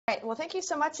right. Well, thank you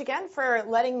so much again for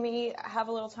letting me have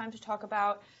a little time to talk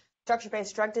about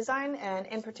structure-based drug design, and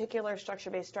in particular,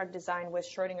 structure-based drug design with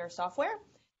Schrödinger software.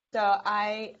 So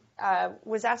I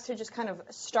was asked to just kind of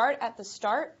start at the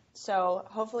start. So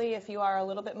hopefully, if you are a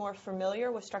little bit more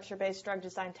familiar with structure-based drug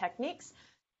design techniques,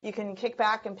 you can kick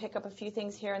back and pick up a few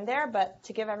things here and there. But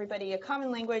to give everybody a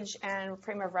common language and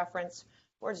frame of reference,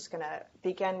 we're just going to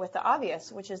begin with the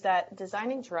obvious, which is that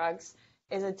designing drugs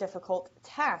is a difficult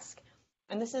task.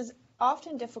 And this is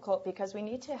often difficult because we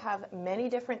need to have many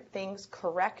different things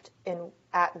correct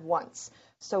at once.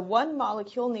 So one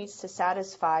molecule needs to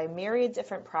satisfy myriad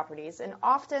different properties, and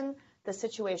often the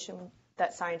situation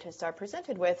that scientists are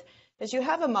presented with is you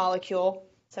have a molecule,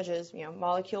 such as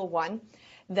molecule 1,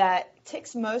 that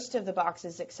ticks most of the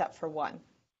boxes except for one.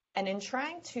 And in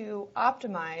trying to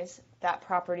optimize that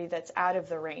property that's out of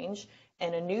the range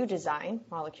in a new design,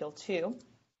 molecule 2,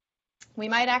 we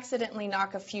might accidentally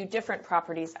knock a few different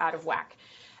properties out of whack.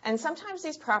 And sometimes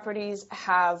these properties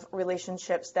have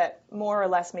relationships that more or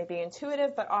less may be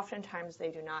intuitive, but oftentimes they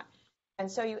do not. And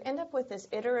so you end up with this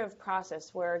iterative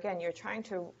process where, again, you're trying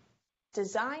to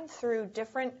design through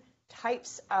different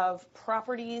types of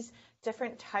properties,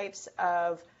 different types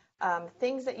of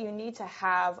things that you need to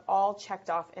have all checked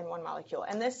off in one molecule.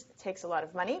 And this takes a lot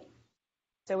of money.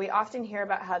 So we often hear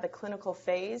about how the clinical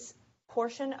phase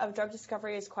portion of drug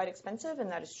discovery is quite expensive,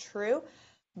 and that is true.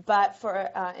 But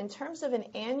in terms of an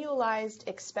annualized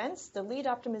expense, the lead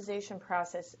optimization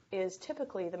process is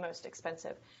typically the most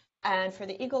expensive. And for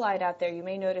the eagle-eyed out there, you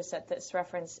may notice that this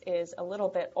reference is a little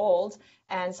bit old,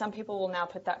 and some people will now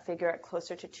put that figure at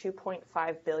closer to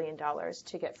 $2.5 billion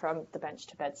to get from the bench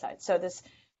to bedside. So this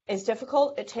is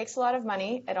difficult. It takes a lot of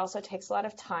money. It also takes a lot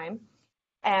of time.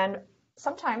 And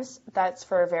sometimes that's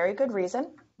for a very good reason.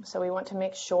 So we want to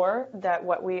make sure that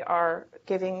what we are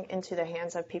giving into the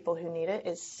hands of people who need it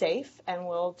is safe and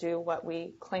will do what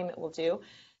we claim it will do.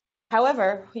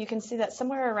 However, you can see that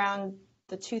somewhere around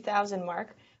the 2000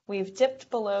 mark, we've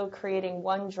dipped below creating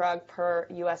one drug per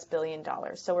US $1 billion.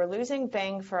 So we're losing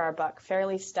bang for our buck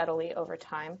fairly steadily over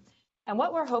time. And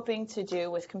what we're hoping to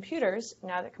do with computers,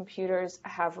 now that computers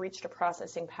have reached a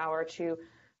processing power to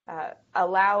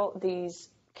allow these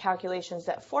calculations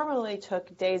that formerly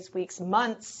took days, weeks,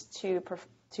 months to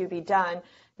be done,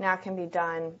 now can be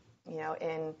done,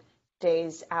 in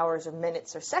days, hours, or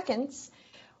minutes, or seconds.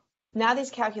 Now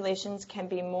these calculations can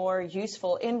be more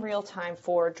useful in real time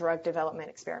for drug development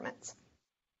experiments.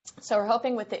 So we're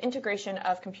hoping with the integration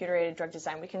of computer-aided drug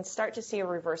design, we can start to see a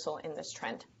reversal in this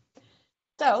trend.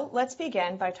 So let's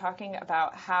begin by talking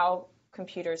about how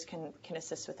computers can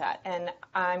assist with that. And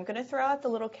I'm going to throw out the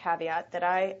little caveat that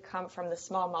I come from the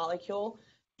small molecule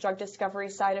drug discovery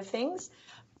side of things.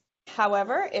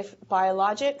 However, if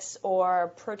biologics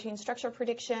or protein structure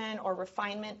prediction or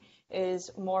refinement is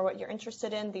more what you're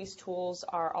interested in, these tools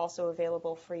are also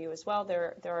available for you as well.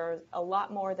 There are a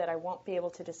lot more that I won't be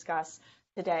able to discuss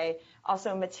today.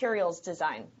 Also, materials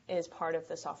design is part of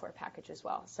the software package as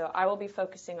well. So I will be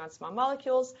focusing on small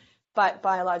molecules, but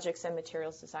biologics and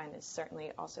materials design is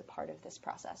certainly also part of this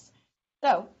process.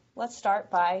 So let's start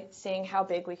by seeing how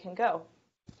big we can go.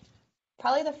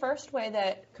 Probably the first way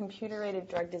that computer-aided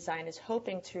drug design is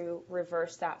hoping to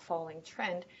reverse that falling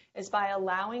trend is by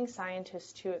allowing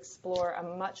scientists to explore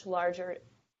a much larger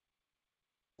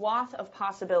swath of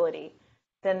possibility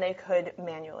than they could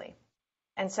manually.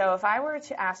 And so if I were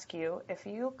to ask you if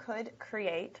you could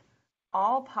create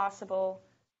all possible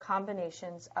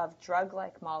combinations of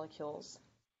drug-like molecules,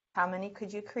 how many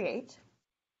could you create?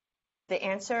 The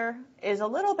answer is a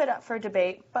little bit up for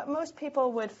debate, but most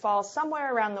people would fall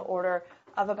somewhere around the order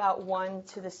of about 10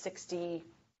 to the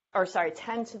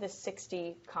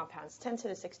 60 compounds, 10 to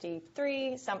the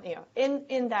 63,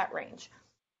 in that range.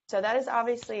 So that is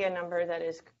obviously a number that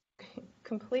is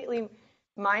completely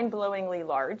mind-blowingly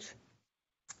large.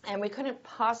 And we couldn't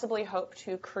possibly hope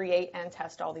to create and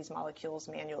test all these molecules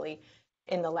manually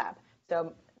in the lab.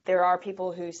 So there are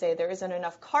people who say there isn't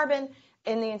enough carbon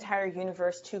in the entire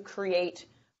universe to create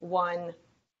one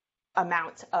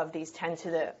amount of these 10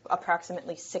 to the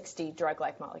approximately 60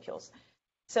 drug-like molecules.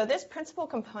 So this principal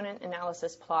component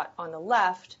analysis plot on the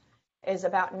left is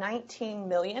about 19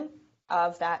 million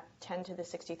of that 10 to the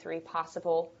 63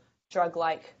 possible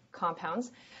drug-like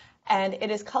compounds. And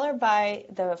it is colored by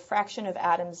the fraction of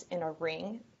atoms in a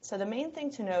ring. So the main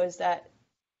thing to know is that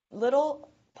little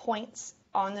points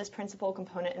on this principal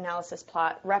component analysis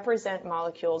plot represent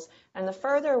molecules, and the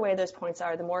further away those points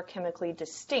are, the more chemically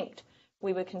distinct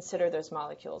we would consider those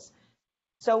molecules.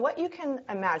 So what you can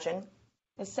imagine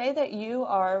is, say that you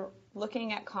are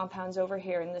looking at compounds over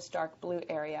here in this dark blue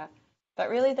area, But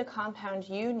really the compound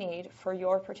you need for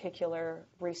your particular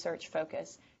research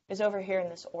focus is over here in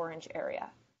this orange area.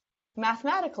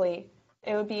 Mathematically,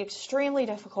 it would be extremely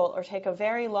difficult or take a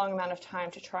very long amount of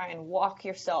time to try and walk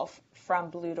yourself from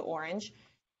blue to orange.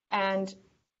 And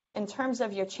in terms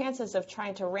of your chances of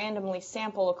trying to randomly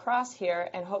sample across here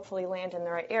and hopefully land in the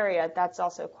right area, that's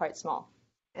also quite small.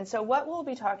 And so what we'll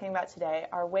be talking about today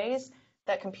are ways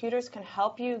that computers can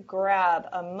help you grab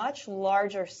a much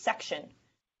larger section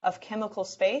of chemical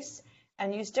space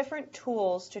and use different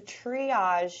tools to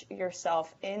triage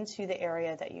yourself into the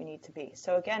area that you need to be.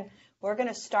 So again, we're going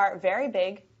to start very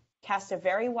big, cast a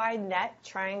very wide net,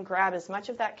 try and grab as much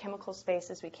of that chemical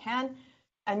space as we can,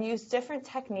 and use different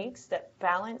techniques that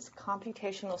balance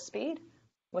computational speed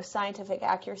with scientific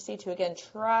accuracy to, again,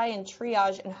 try and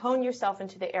triage and hone yourself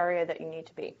into the area that you need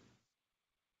to be.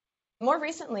 More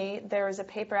recently, there was a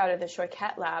paper out of the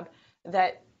Choiquet lab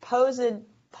that posed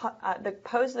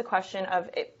the question of,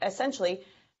 essentially,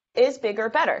 is bigger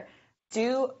better?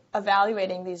 Do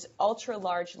evaluating these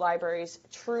ultra-large libraries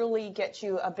truly get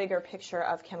you a bigger picture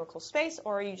of chemical space,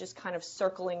 or are you just kind of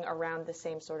circling around the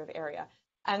same sort of area?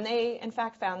 And they, in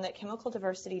fact, found that chemical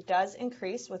diversity does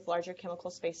increase with larger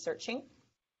chemical space searching.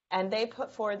 And they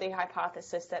put forward the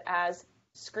hypothesis that as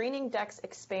screening decks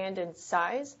expand in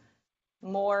size,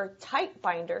 more tight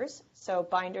binders, so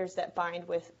binders that bind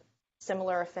with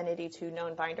similar affinity to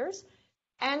known binders,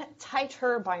 and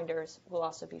tighter binders will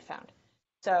also be found.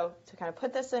 So to kind of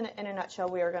put this in a nutshell,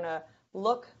 we are going to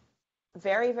look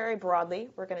very, very broadly.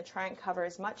 We're going to try and cover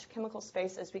as much chemical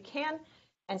space as we can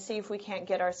and see if we can't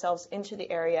get ourselves into the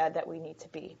area that we need to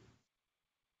be.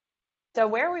 So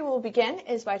where we will begin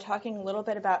is by talking a little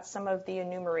bit about some of the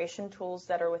enumeration tools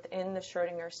that are within the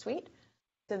Schrödinger suite.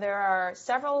 So there are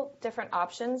several different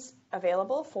options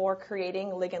available for creating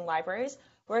ligand libraries.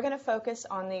 We're going to focus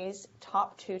on these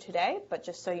top two today, but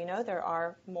just so you know, there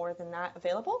are more than that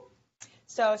available.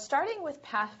 So starting with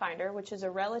Pathfinder, which is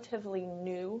a relatively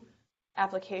new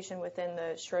application within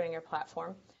the Schrödinger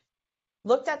platform,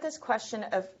 looked at this question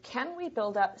of, can we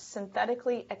build up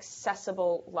synthetically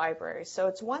accessible libraries? So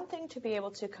it's one thing to be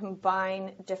able to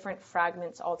combine different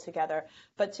fragments all together,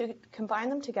 but to combine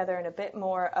them together in a bit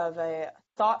more of a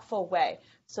thoughtful way.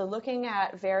 So looking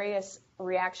at various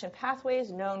reaction pathways,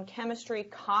 known chemistry,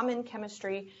 common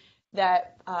chemistry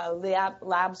that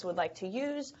labs would like to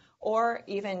use, or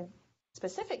even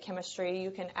specific chemistry,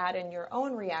 you can add in your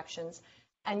own reactions,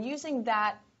 and using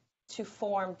that to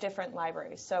form different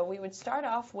libraries. So we would start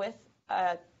off with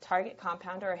a target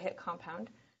compound or a hit compound.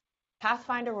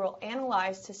 Pathfinder will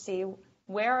analyze to see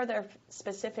where are there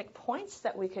specific points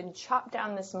that we can chop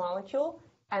down this molecule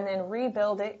and then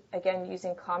rebuild it, again,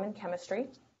 using common chemistry.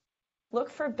 Look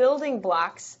for building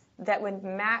blocks that would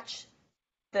match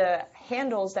the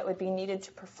handles that would be needed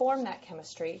to perform that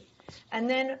chemistry, and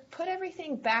then put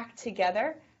everything back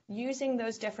together using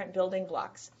those different building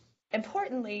blocks.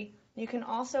 Importantly, you can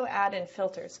also add in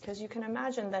filters, because you can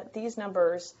imagine that these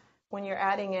numbers, when you're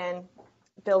adding in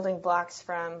building blocks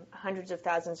from hundreds of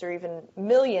thousands or even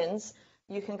millions,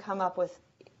 you can come up with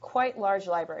quite large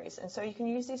libraries. And so you can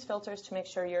use these filters to make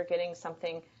sure you're getting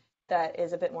something that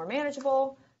is a bit more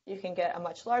manageable. You can get a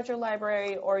much larger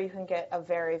library, or you can get a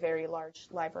very, very large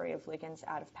library of ligands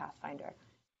out of Pathfinder.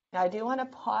 Now, I do want to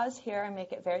pause here and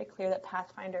make it very clear that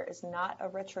Pathfinder is not a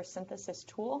retrosynthesis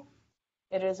tool.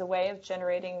 It is a way of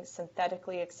generating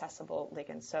synthetically accessible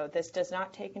ligands. So this does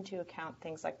not take into account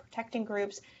things like protecting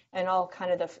groups and all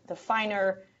kind of the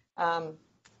finer,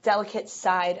 delicate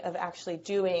side of actually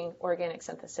doing organic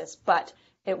synthesis, but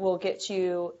it will get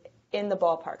you in the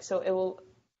ballpark. So it will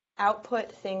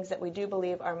output things that we do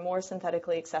believe are more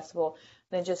synthetically accessible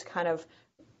than just kind of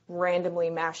randomly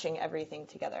mashing everything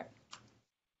together.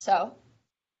 So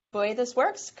the way this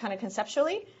works, kind of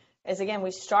conceptually, is, again,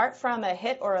 we start from a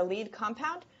hit or a lead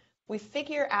compound. We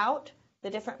figure out the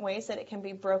different ways that it can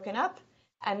be broken up,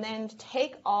 and then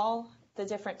take all the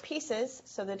different pieces,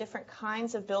 so the different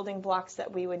kinds of building blocks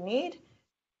that we would need,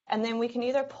 and then we can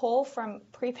either pull from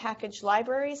prepackaged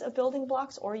libraries of building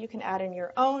blocks, or you can add in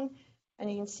your own, and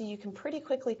you can see you can pretty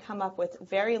quickly come up with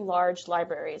very large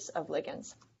libraries of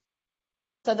ligands.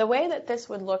 So the way that this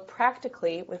would look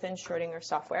practically within Schrödinger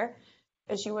software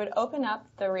is you would open up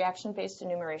the reaction-based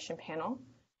enumeration panel.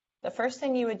 The first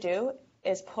thing you would do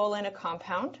is pull in a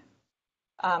compound.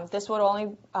 This would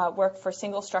only work for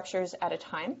single structures at a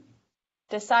time.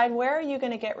 Decide where are you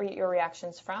going to get your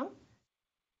reactions from,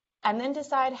 and then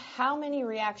decide how many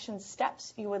reaction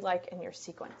steps you would like in your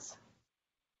sequence.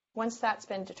 Once that's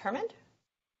been determined,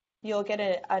 you'll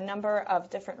get a number of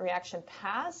different reaction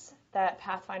paths that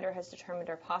Pathfinder has determined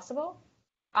are possible.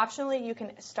 Optionally, you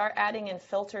can start adding in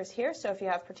filters here. So if you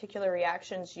have particular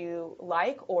reactions you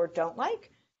like or don't like,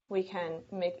 we can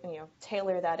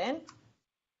tailor that in.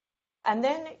 And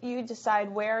then you decide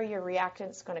where your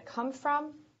reactant is going to come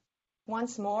from.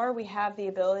 Once more, we have the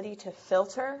ability to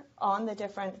filter on the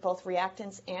different both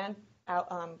reactants and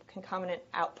concomitant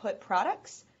output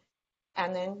products,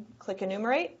 and then click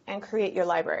Enumerate and create your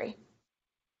library.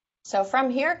 So from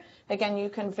here, again, you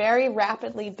can very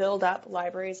rapidly build up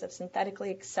libraries of synthetically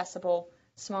accessible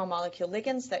small molecule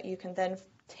ligands that you can then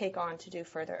take on to do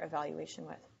further evaluation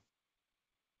with.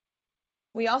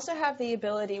 We also have the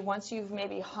ability, once you've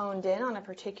maybe honed in on a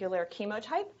particular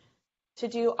chemotype, to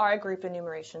do R group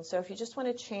enumeration. So if you just want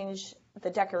to change the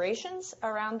decorations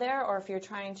around there, or if you're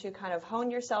trying to kind of hone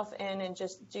yourself in and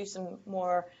just do some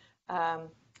more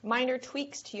minor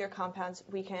tweaks to your compounds,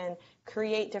 we can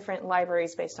create different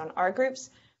libraries based on R groups.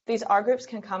 These R groups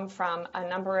can come from a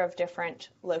number of different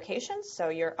locations, so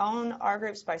your own R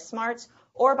groups by SMARTS,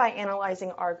 or by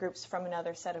analyzing R groups from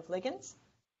another set of ligands.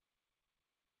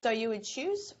 So you would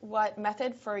choose what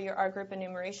method for your R group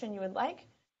enumeration you would like,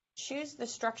 choose the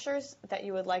structures that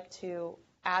you would like to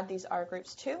add these R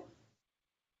groups to,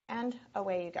 and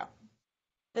away you go.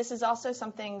 This is also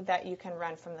something that you can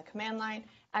run from the command line,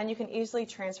 and you can easily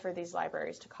transfer these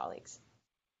libraries to colleagues.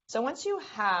 So once you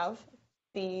have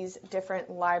these different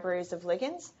libraries of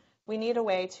ligands, we need a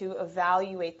way to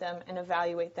evaluate them and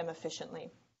evaluate them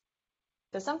efficiently.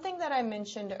 So something that I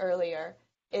mentioned earlier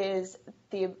is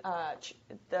the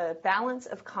balance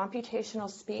of computational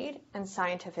speed and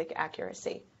scientific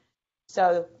accuracy.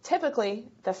 So typically,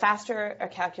 the faster a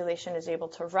calculation is able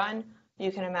to run,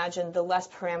 you can imagine the less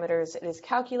parameters it is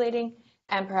calculating,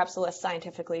 and perhaps the less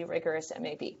scientifically rigorous it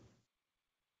may be.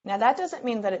 Now, that doesn't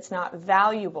mean that it's not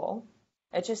valuable.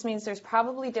 It just means there's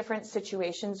probably different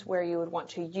situations where you would want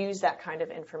to use that kind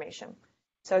of information.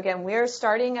 So again, we're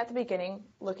starting at the beginning,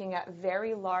 looking at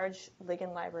very large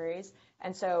ligand libraries.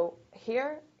 And so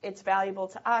here, it's valuable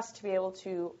to us to be able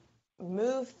to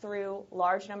move through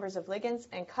large numbers of ligands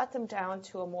and cut them down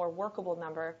to a more workable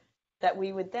number that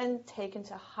we would then take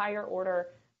into higher order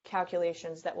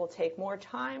calculations that will take more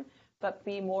time, but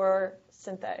be more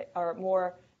synthetic or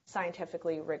more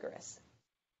scientifically rigorous.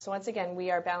 So once again,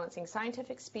 we are balancing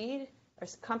scientific speed or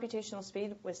computational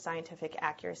speed with scientific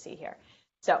accuracy here.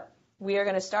 So we are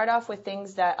going to start off with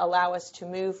things that allow us to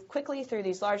move quickly through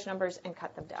these large numbers and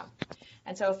cut them down.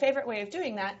 And so a favorite way of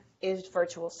doing that is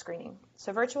virtual screening.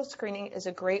 So virtual screening is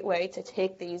a great way to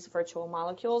take these virtual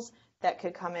molecules that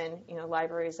could come in,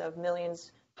 libraries of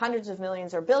millions, hundreds of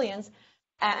millions, or billions,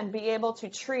 and be able to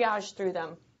triage through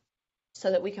them so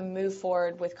that we can move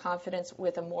forward with confidence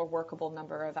with a more workable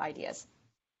number of ideas.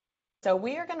 So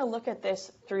we are going to look at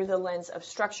this through the lens of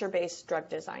structure-based drug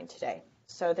design today.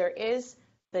 So there is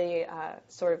the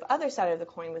sort of other side of the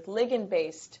coin with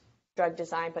ligand-based drug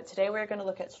design, but today we're going to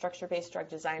look at structure-based drug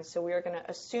design. So we are going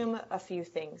to assume a few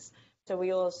things. So we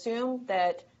will assume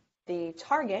that the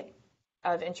target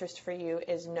of interest for you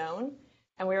is known,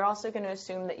 and we're also going to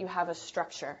assume that you have a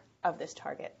structure of this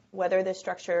target, whether this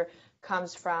structure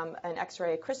comes from an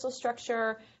X-ray crystal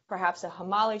structure, perhaps a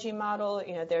homology model.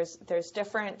 There's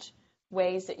different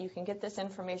ways that you can get this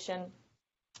information,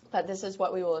 but this is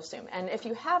what we will assume. And if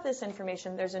you have this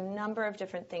information, there's a number of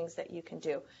different things that you can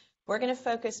do. We're going to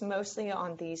focus mostly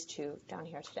on these two down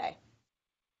here today.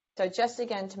 So just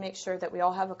again, to make sure that we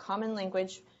all have a common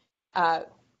language,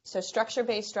 so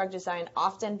structure-based drug design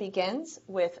often begins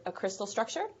with a crystal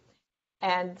structure,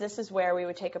 and this is where we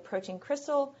would take a protein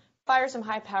crystal, fire some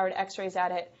high-powered X-rays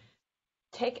at it,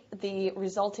 take the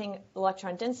resulting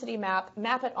electron density map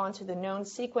it onto the known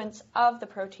sequence of the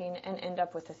protein, and end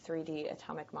up with a 3D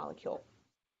atomic molecule.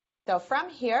 So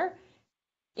from here,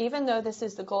 even though this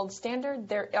is the gold standard,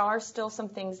 there are still some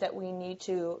things that we need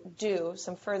to do,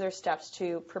 some further steps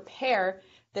to prepare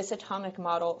this atomic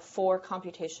model for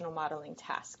computational modeling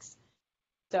tasks.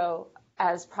 So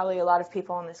as probably a lot of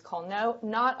people on this call know,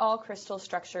 not all crystal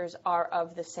structures are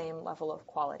of the same level of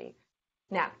quality.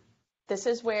 Now, this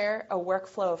is where a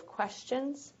workflow of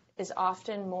questions is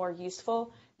often more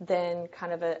useful than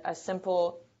kind of a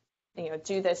simple,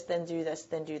 do this, then do this,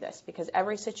 then do this, because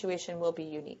every situation will be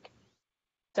unique.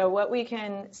 So what we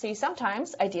can see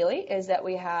sometimes, ideally, is that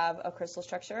we have a crystal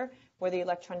structure where the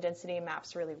electron density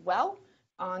maps really well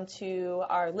onto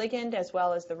our ligand as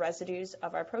well as the residues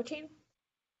of our protein.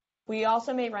 We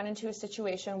also may run into a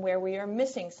situation where we are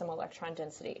missing some electron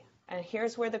density. And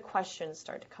here's where the questions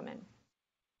start to come in.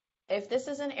 If this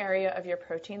is an area of your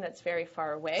protein that's very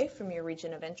far away from your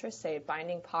region of interest, say a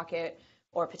binding pocket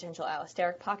or potential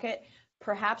allosteric pocket,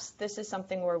 perhaps this is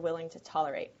something we're willing to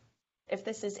tolerate. If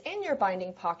this is in your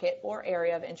binding pocket or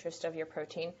area of interest of your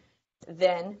protein,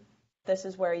 then this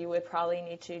is where you would probably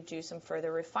need to do some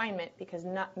further refinement, because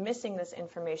not missing this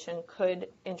information could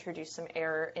introduce some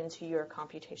error into your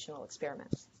computational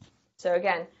experiments. So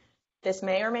again, this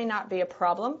may or may not be a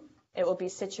problem. It will be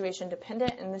situation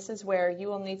dependent, and this is where you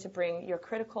will need to bring your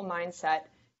critical mindset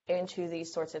into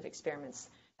these sorts of experiments,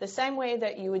 the same way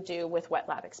that you would do with wet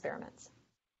lab experiments.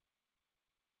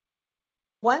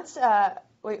 Once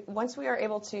we are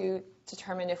able to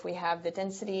determine if we have the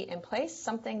density in place,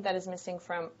 something that is missing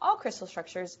from all crystal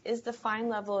structures is the fine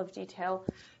level of detail,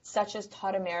 such as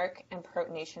tautomeric and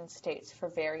protonation states for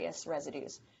various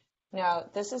residues. Now,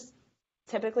 this is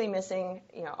typically missing,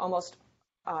 almost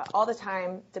all the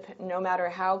time, no matter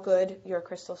how good your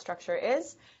crystal structure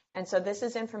is. And so this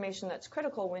is information that's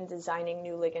critical when designing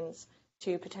new ligands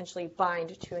to potentially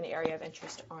bind to an area of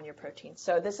interest on your protein.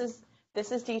 So this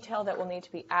is detail that will need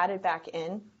to be added back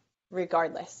in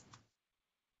regardless.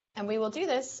 And we will do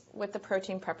this with the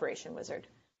protein preparation wizard.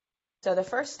 So the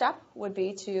first step would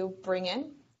be to bring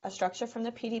in a structure from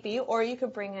the PDB, or you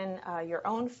could bring in your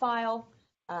own file,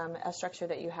 a structure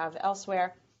that you have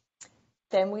elsewhere.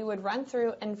 Then we would run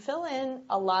through and fill in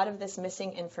a lot of this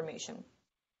missing information.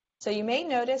 So you may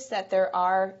notice that there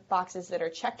are boxes that are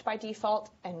checked by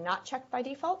default and not checked by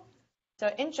default.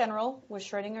 So in general, with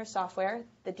Schrödinger software,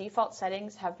 the default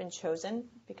settings have been chosen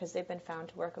because they've been found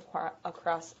to work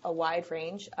across a wide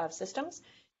range of systems.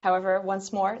 However,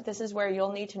 once more, this is where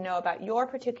you'll need to know about your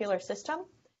particular system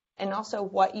and also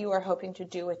what you are hoping to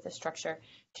do with the structure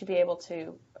to be able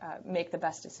to make the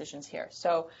best decisions here.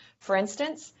 So for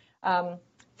instance,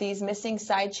 these missing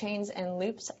side chains and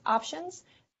loops options,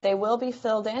 they will be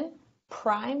filled in.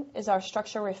 Prime is our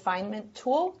structure refinement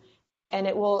tool, and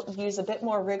it will use a bit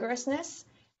more rigorousness,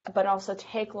 but also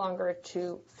take longer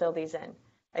to fill these in.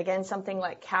 Again, something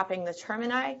like capping the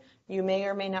termini, you may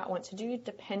or may not want to do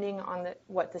depending on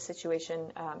what the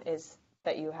situation is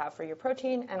that you have for your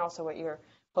protein and also what you're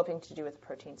hoping to do with the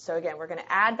protein. So again, we're going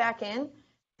to add back in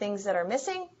things that are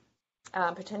missing,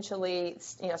 potentially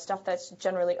stuff that's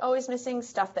generally always missing,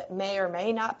 stuff that may or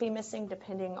may not be missing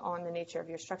depending on the nature of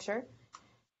your structure.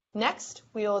 Next,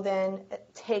 we will then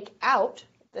take out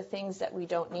the things that we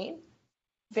don't need.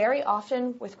 Very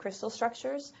often with crystal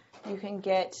structures, you can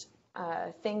get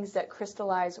things that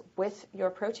crystallize with your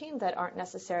protein that aren't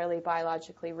necessarily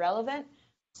biologically relevant.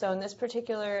 So in this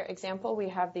particular example, we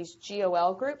have these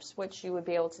GOL groups, which you would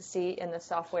be able to see in the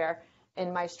software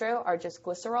in Maestro are just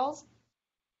glycerols.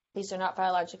 These are not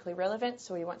biologically relevant,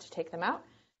 so we want to take them out.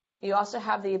 You also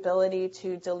have the ability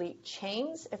to delete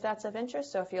chains if that's of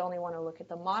interest. So if you only want to look at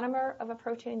the monomer of a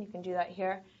protein, you can do that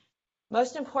here.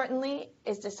 Most importantly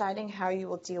is deciding how you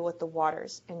will deal with the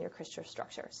waters in your crystal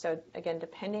structure. So again,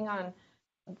 depending on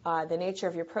the nature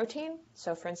of your protein,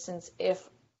 so for instance, if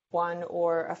one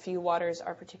or a few waters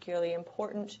are particularly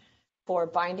important for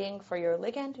binding for your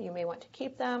ligand, you may want to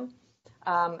keep them.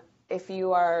 If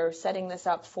you are setting this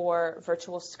up for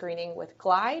virtual screening with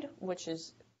Glide, which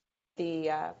is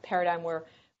the paradigm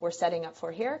we're setting up for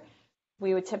here,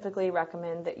 we would typically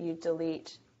recommend that you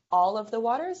delete all of the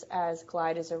waters, as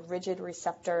Glide is a rigid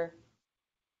receptor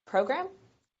program,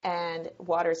 and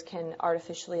waters can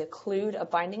artificially occlude a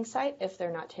binding site if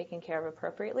they're not taken care of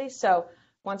appropriately. So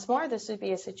once more, this would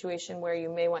be a situation where you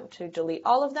may want to delete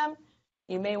all of them,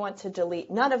 you may want to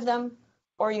delete none of them,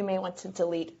 or you may want to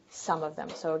delete some of them.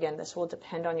 So again, this will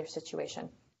depend on your situation.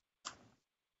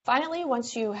 Finally,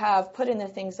 once you have put in the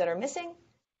things that are missing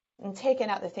and taken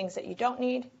out the things that you don't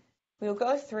need, we will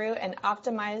go through and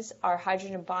optimize our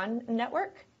hydrogen bond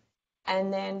network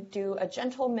and then do a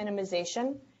gentle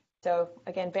minimization. So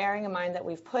again, bearing in mind that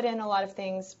we've put in a lot of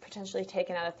things, potentially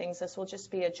taken out of things, this will just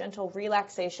be a gentle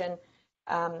relaxation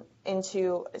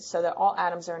so that all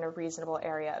atoms are in a reasonable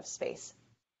area of space.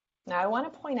 Now I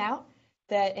want to point out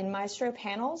that in Maestro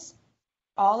panels,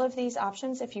 all of these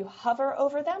options, if you hover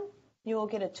over them, you will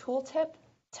get a tooltip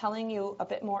telling you a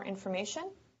bit more information.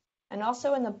 And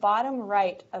also in the bottom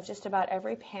right of just about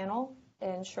every panel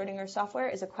in Schrödinger software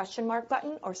is a question mark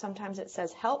button, or sometimes it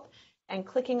says help, and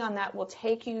clicking on that will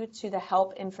take you to the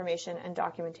help information and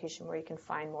documentation where you can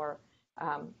find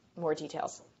more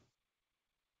details.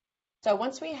 So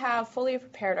once we have fully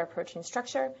prepared our protein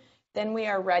structure, then we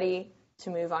are ready to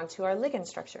move on to our ligand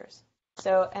structures.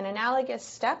 So an analogous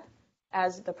step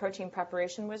as the protein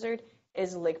preparation wizard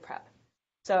is lig prep.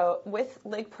 So with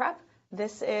lig prep,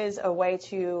 this is a way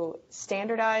to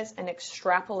standardize and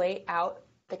extrapolate out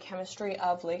the chemistry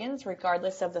of ligands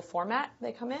regardless of the format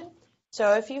they come in.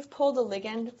 So if you've pulled a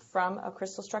ligand from a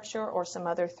crystal structure or some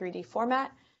other 3D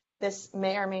format, this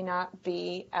may or may not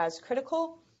be as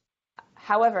critical.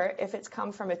 However, if it's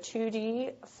come from a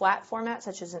 2D flat format,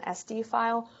 such as an SD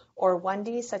file, or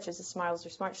 1D, such as a SMILES or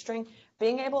SmartString,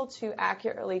 being able to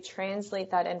accurately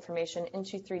translate that information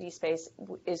into 3D space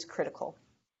is critical.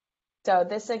 So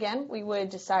this, again, we would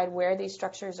decide where these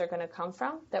structures are going to come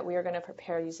from that we are going to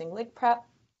prepare using LigPrep.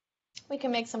 We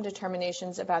can make some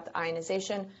determinations about the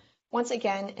ionization. Once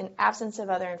again, in absence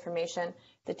of other information,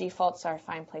 the defaults are a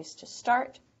fine place to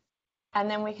start. And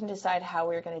then we can decide how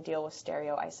we're going to deal with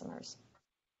stereoisomers.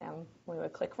 And we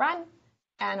would click Run,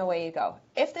 and away you go.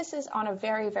 If this is on a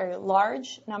very, very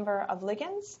large number of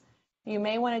ligands, you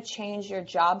may want to change your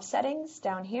job settings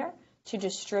down here to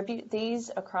distribute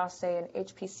these across, say, an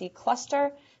HPC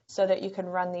cluster so that you can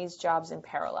run these jobs in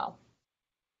parallel.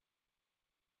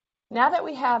 Now that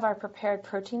we have our prepared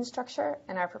protein structure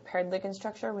and our prepared ligand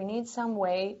structure, we need some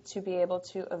way to be able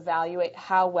to evaluate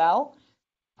how well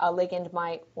a ligand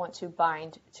might want to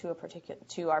bind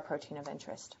to our protein of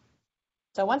interest.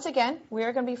 So once again, we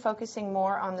are going to be focusing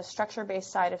more on the structure-based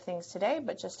side of things today,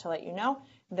 but just to let you know,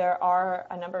 there are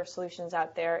a number of solutions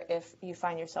out there if you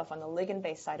find yourself on the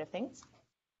ligand-based side of things.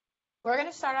 We're going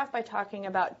to start off by talking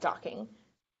about docking.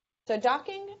 So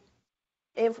docking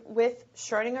with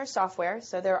Schrödinger software,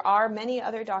 so there are many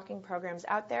other docking programs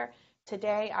out there.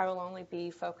 Today, I will only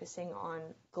be focusing on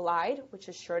Glide, which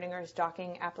is Schrödinger's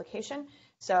docking application.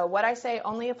 So what I say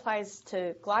only applies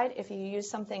to Glide. If you use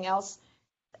something else,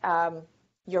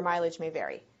 your mileage may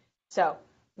vary. So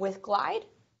with Glide,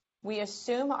 we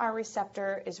assume our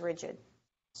receptor is rigid.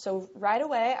 So right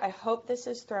away, I hope this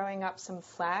is throwing up some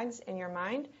flags in your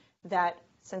mind that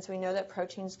since we know that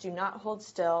proteins do not hold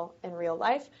still in real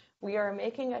life, we are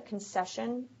making a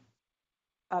concession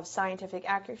of scientific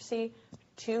accuracy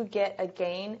to get a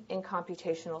gain in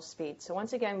computational speed. So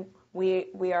once again,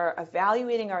 we are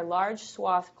evaluating our large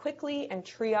swath quickly and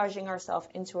triaging ourselves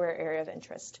into our area of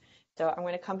interest. So I'm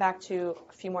going to come back to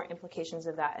a few more implications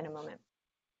of that in a moment.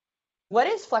 What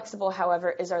is flexible, however,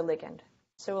 is our ligand.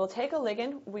 So we'll take a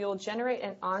ligand, we will generate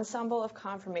an ensemble of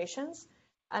conformations,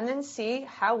 and then see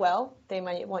how well they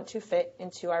might want to fit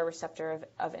into our receptor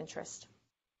of interest.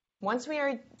 Once we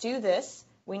do this,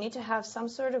 we need to have some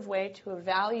sort of way to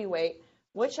evaluate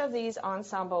which of these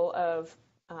ensemble of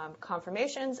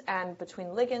conformations and between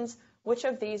ligands, which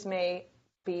of these may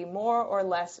be more or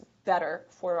less better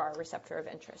for our receptor of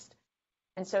interest.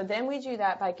 And so then we do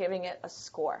that by giving it a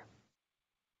score.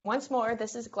 Once more,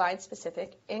 this is Glide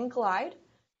specific. In Glide,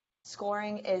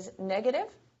 scoring is negative.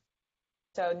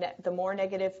 So the more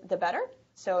negative, the better.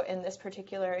 So in this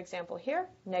particular example here,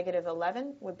 negative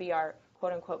 11 would be our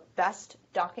quote-unquote best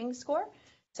docking score.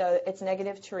 So it's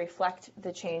negative to reflect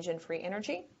the change in free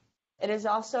energy. It is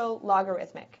also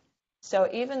logarithmic. So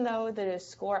even though the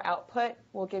score output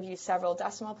will give you several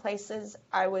decimal places,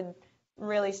 I would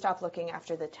really stop looking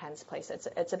after the tens place.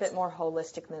 It's a bit more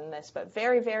holistic than this, but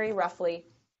very, very roughly,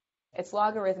 it's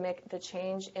logarithmic. The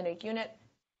change in a unit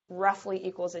roughly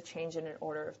equals a change in an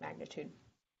order of magnitude.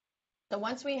 So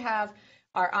once we have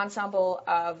our ensemble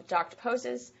of docked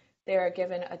poses, they are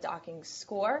given a docking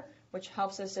score, which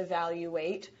helps us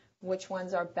evaluate which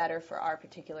ones are better for our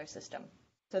particular system.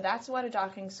 So that's what a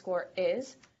docking score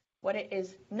is. What it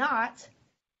is not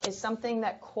is something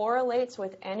that correlates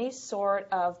with any sort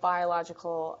of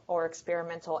biological or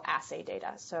experimental assay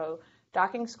data. So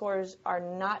docking scores are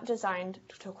not designed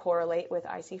to correlate with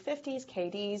IC50s,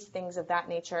 KDs, things of that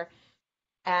nature,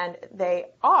 and they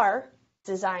are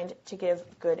designed to give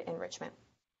good enrichment.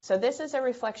 So this is a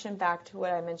reflection back to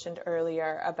what I mentioned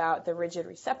earlier about the rigid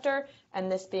receptor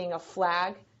and this being a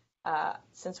flag.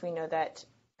 Since we know that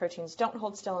proteins don't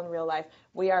hold still in real life,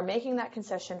 we are making that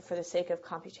concession for the sake of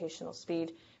computational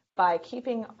speed by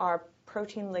keeping our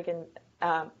protein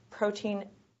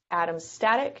atoms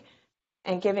static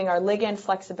and giving our ligand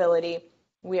flexibility.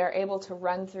 We are able to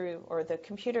run through, or the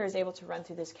computer is able to run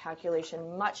through this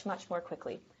calculation much, much more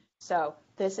quickly. So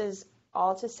this is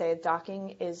all to say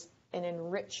docking is an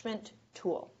enrichment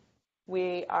tool.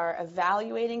 We are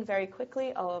evaluating very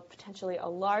quickly potentially a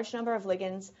large number of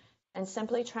ligands and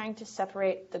simply trying to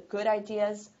separate the good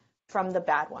ideas from the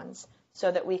bad ones so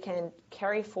that we can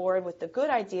carry forward with the good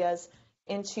ideas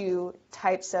into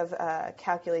types of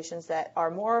calculations that are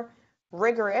more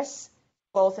rigorous,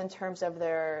 both in terms of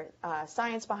their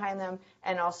science behind them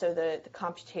and also the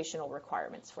computational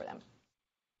requirements for them.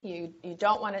 You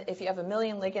don't want to, if you have a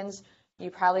million ligands, you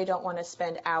probably don't want to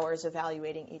spend hours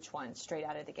evaluating each one straight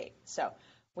out of the gate. So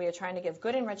we are trying to give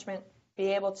good enrichment,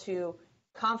 be able to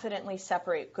confidently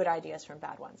separate good ideas from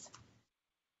bad ones.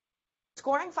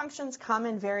 Scoring functions come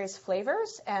in various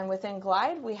flavors, and within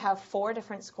Glide, we have 4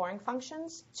 different scoring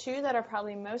functions. 2 that are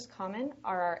probably most common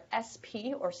are our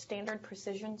SP, or Standard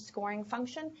Precision Scoring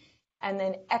Function, and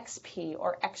then XP,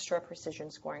 or extra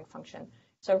precision scoring function.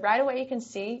 So right away you can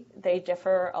see they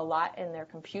differ a lot in their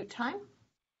compute time.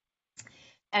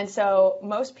 And so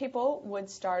most people would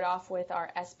start off with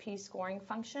our SP scoring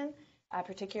function,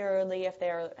 particularly if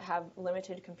they have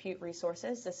limited compute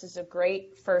resources. This is a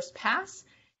great first pass.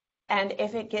 And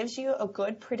if it gives you a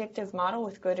good predictive model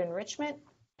with good enrichment,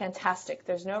 fantastic.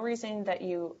 There's no reason that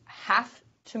you have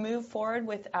to move forward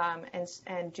with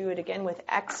and do it again with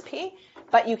XP,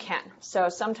 but you can. So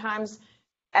sometimes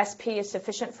SP is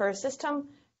sufficient for a system.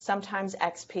 Sometimes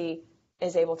XP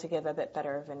is able to give a bit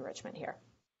better of enrichment here.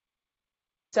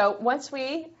 So once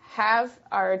we have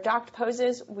our docked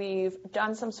poses, we've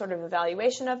done some sort of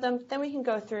evaluation of them, then we can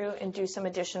go through and do some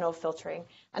additional filtering.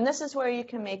 And this is where you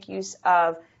can make use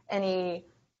of any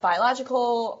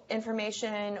biological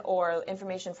information or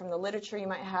information from the literature you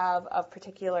might have of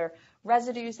particular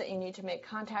residues that you need to make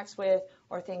contacts with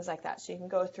or things like that. So you can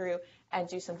go through and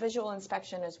do some visual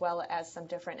inspection as well as some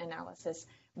different analysis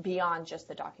beyond just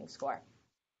the docking score.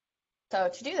 So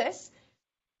to do this,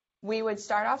 we would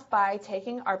start off by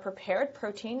taking our prepared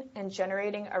protein and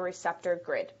generating a receptor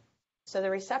grid. So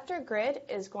the receptor grid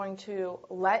is going to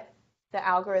let the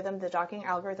algorithm, the docking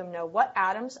algorithm, know what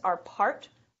atoms are part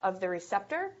of the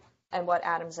receptor and what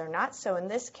atoms are not. So in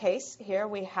this case here,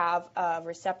 we have a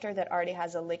receptor that already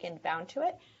has a ligand bound to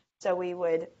it. So we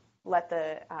would let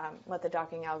the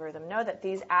docking algorithm know that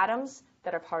these atoms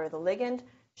that are part of the ligand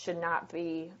should not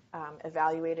be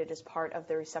evaluated as part of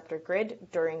the receptor grid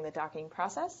during the docking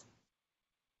process.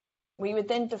 We would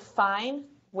then define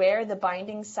where the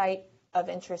binding site of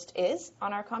interest is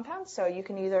on our compound. So you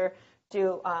can either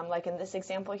do, like in this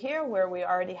example here, where we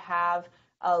already have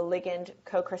a ligand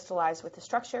co-crystallized with the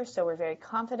structure, so we're very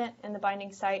confident in the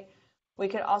binding site. We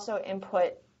could also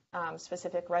input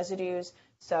specific residues.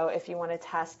 So if you want to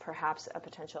test perhaps a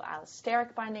potential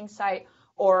allosteric binding site,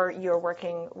 or you're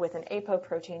working with an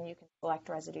apoprotein, you can select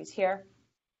residues here.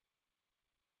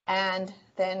 And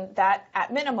then that,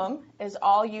 at minimum, is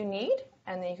all you need.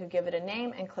 And then you could give it a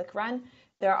name and click Run.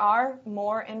 There are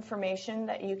more information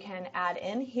that you can add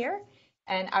in here.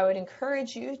 And I would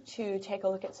encourage you to take a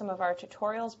look at some of our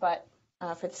tutorials. But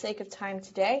for the sake of time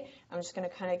today, I'm just going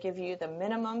to kind of give you the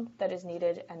minimum that is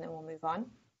needed, and then we'll move on.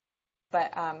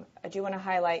 But I do want to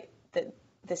highlight that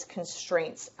this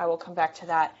constraints. I will come back to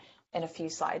that in a few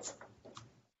slides.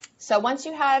 So once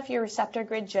you have your receptor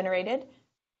grid generated,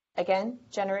 again,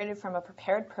 generated from a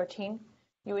prepared protein,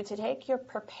 you would take your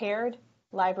prepared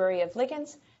library of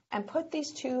ligands and put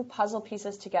these two puzzle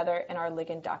pieces together in our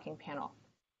ligand docking panel.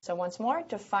 So once more,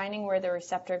 defining where the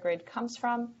receptor grid comes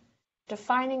from,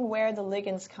 defining where the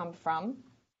ligands come from,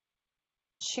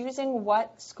 choosing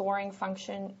what scoring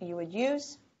function you would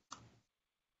use,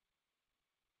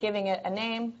 giving it a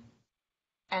name,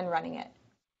 and running it.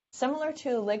 Similar to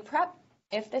ligprep,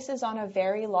 if this is on a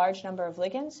very large number of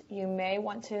ligands, you may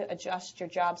want to adjust your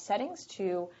job settings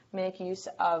to make use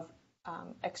of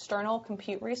external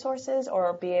compute resources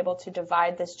or be able to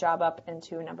divide this job up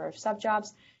into a number of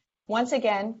subjobs. Once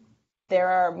again, there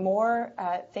are more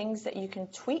things that you can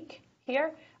tweak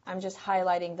here. I'm just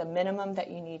highlighting the minimum that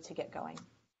you need to get going.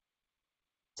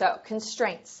 So,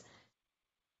 constraints.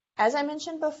 As I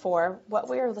mentioned before, what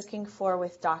we are looking for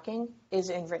with docking is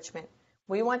enrichment.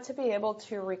 We want to be able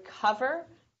to recover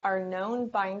our known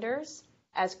binders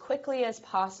as quickly as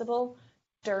possible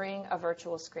during a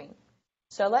virtual screen.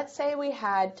 So let's say we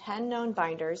had 10 known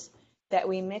binders that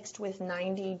we mixed with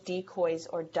 90 decoys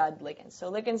or dud ligands,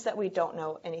 so ligands that we don't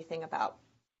know anything about.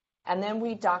 And then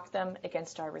we dock them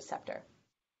against our receptor.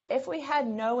 If we had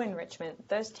no enrichment,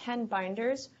 those 10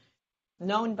 binders,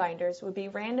 known binders, would be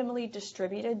randomly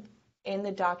distributed in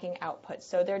the docking output.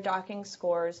 So their docking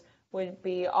scores would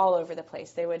be all over the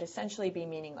place. They would essentially be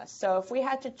meaningless. So if we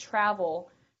had to travel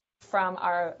from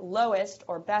our lowest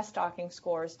or best docking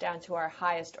scores down to our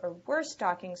highest or worst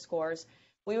docking scores,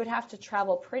 we would have to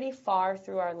travel pretty far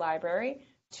through our library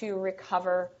to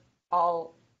recover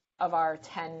all of our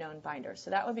 10 known binders. So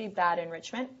that would be bad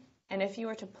enrichment. And if you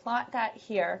were to plot that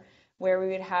here, where we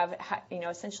would have,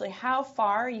 essentially how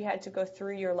far you had to go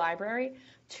through your library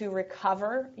to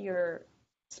recover your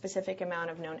specific amount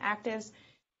of known actives,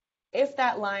 if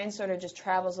that line sort of just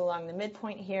travels along the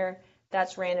midpoint here,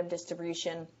 that's random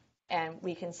distribution, and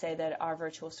we can say that our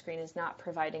virtual screen is not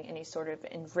providing any sort of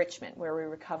enrichment where we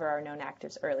recover our known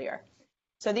actives earlier.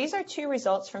 So these are two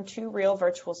results from two real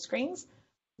virtual screens,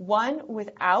 one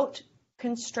without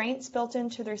constraints built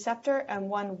into the receptor and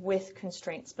one with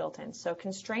constraints built in. So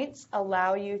constraints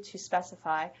allow you to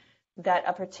specify that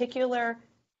a particular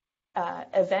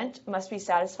event must be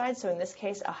satisfied. So in this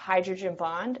case, a hydrogen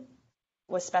bond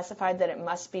was specified that it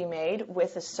must be made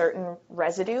with a certain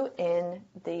residue in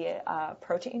the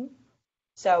protein.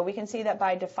 So we can see that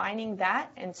by defining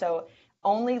that, and so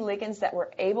only ligands that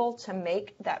were able to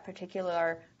make that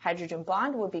particular hydrogen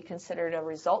bond will be considered a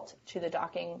result to the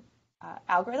docking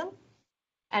algorithm.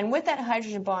 And with that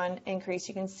hydrogen bond increase,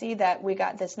 you can see that we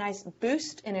got this nice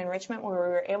boost in enrichment where we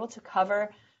were able to cover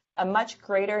a much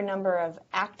greater number of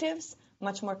actives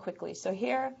much more quickly. So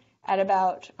here at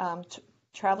about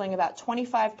traveling about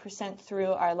 25%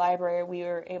 through our library, we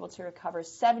were able to recover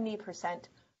 70%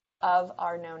 of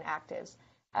our known actives,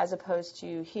 as opposed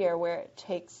to here where it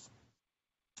takes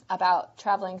about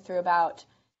traveling through about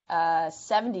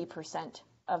 70%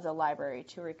 of the library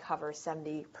to recover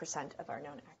 70% of our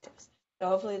known actives. So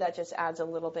hopefully that just adds a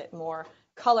little bit more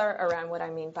color around what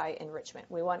I mean by enrichment.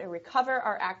 We want to recover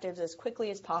our actives as quickly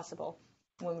as possible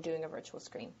when we're doing a virtual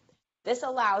screen. This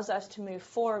allows us to move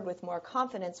forward with more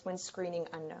confidence when screening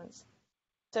unknowns.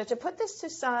 So to put this to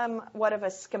somewhat of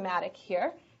a schematic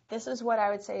here, this is what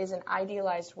I would say is an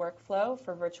idealized workflow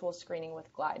for virtual screening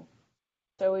with Glide.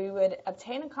 So we would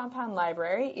obtain a compound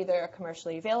library, either a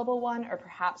commercially available one or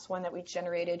perhaps one that we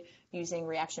generated using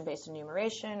reaction-based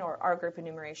enumeration or R-group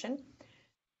enumeration.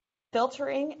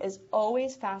 Filtering is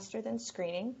always faster than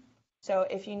screening. So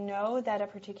if you know that a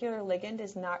particular ligand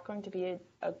is not going to be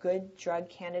a good drug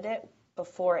candidate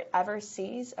before it ever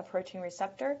sees a protein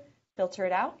receptor, filter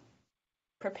it out,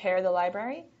 prepare the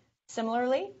library.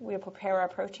 Similarly, we prepare our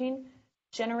protein,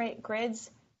 generate grids,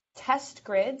 test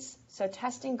grids. So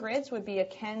testing grids would be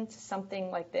akin to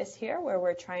something like this here, where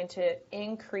we're trying to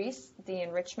increase the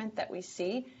enrichment that we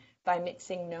see by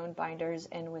mixing known binders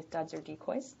in with duds or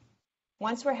decoys.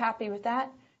 Once we're happy with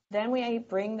that, then we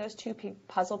bring those two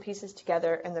puzzle pieces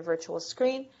together in the virtual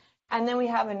screen, and then we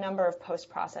have a number of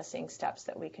post-processing steps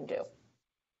that we can do.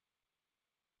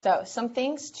 So some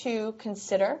things to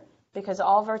consider, because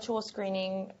all virtual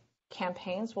screening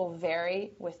campaigns will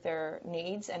vary with their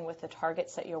needs and with the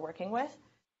targets that you're working with.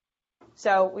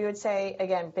 So we would say,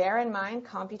 again, bear in mind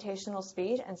computational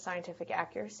speed and scientific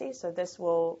accuracy. So this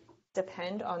will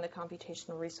depend on the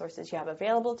computational resources you have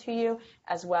available to you,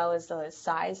 as well as the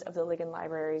size of the ligand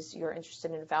libraries you're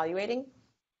interested in evaluating.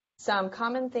 Some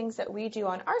common things that we do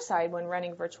on our side when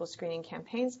running virtual screening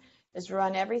campaigns is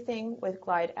run everything with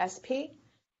Glide SP,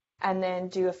 and then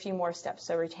do a few more steps,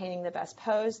 so retaining the best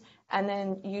pose, and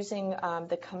then using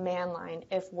the command line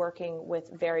if working with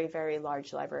very, very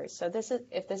large libraries. So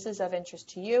if this is of interest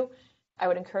to you, I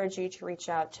would encourage you to reach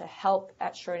out to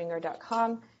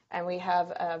help@Schrödinger.com, and we have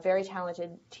a very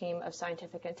talented team of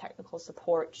scientific and technical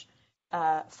support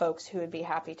folks who would be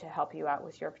happy to help you out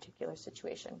with your particular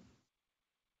situation.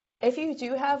 If you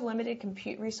do have limited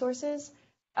compute resources,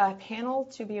 a panel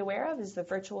to be aware of is the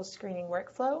virtual screening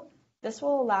workflow. This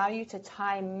will allow you to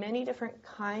tie many different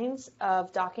kinds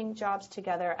of docking jobs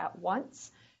together at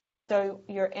once. So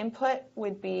your input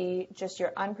would be just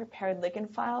your unprepared ligand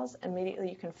files.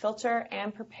 Immediately you can filter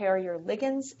and prepare your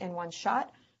ligands in one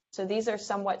shot. So these are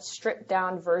somewhat stripped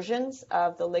down versions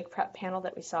of the lig prep panel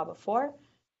that we saw before.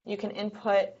 You can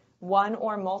input one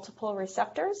or multiple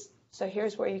receptors. So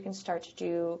here's where you can start to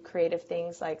do creative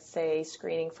things like, say,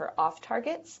 screening for off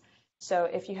targets. So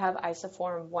if you have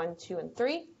isoform 1, 2, and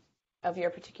 3, of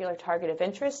your particular target of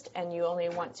interest, and you only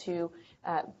want to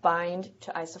bind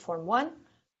to isoform 1,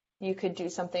 you could do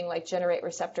something like generate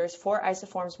receptors for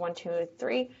isoforms 1, 2, and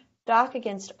 3, dock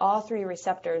against all 3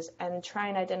 receptors, and try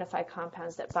and identify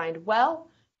compounds that bind well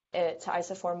to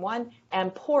isoform 1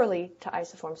 and poorly to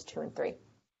isoforms 2 and 3.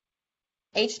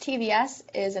 HTVS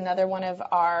is another one of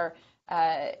our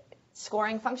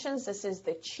scoring functions. This is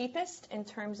the cheapest in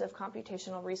terms of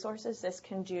computational resources. This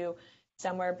can do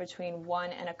somewhere between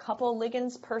 1 and a couple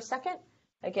ligands per second.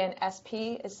 Again,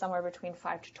 SP is somewhere between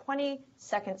 5 to 20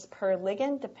 seconds per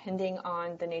ligand, depending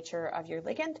on the nature of your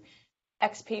ligand.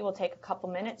 XP will take a couple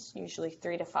minutes, usually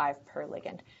 3 to 5 per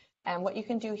ligand. And what you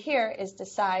can do here is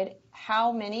decide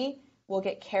how many will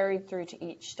get carried through to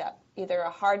each step, either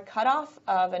a hard cutoff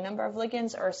of a number of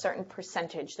ligands or a certain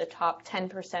percentage, the top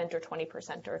 10% or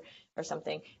 20% or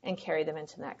something, and carry them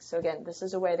into the next. So again, this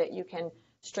is a way that you can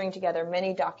string together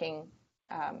many docking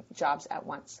jobs at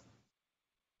once.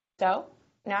 So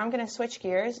now I'm going to switch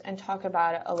gears and talk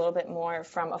about it a little bit more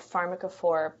from a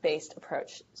pharmacophore-based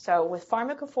approach. So with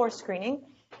pharmacophore screening,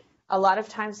 a lot of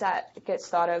times that gets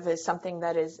thought of as something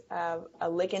that is a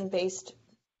ligand-based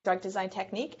drug design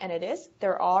technique, and it is.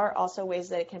 There are also ways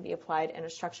that it can be applied in a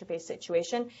structure-based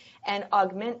situation and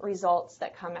augment results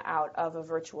that come out of a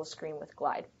virtual screen with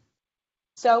Glide.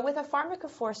 So with a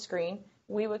pharmacophore screen,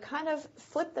 we would kind of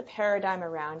flip the paradigm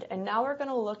around, and now we're going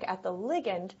to look at the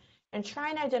ligand and try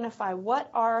and identify what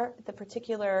are the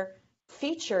particular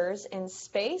features in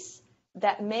space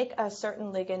that make a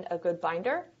certain ligand a good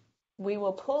binder. We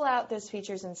will pull out those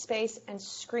features in space and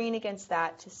screen against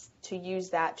that to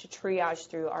use that to triage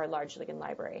through our large ligand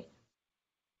library.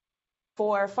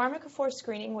 For pharmacophore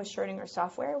screening with Schrödinger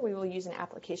software, we will use an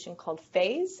application called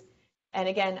Phase. And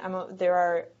again, there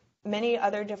are many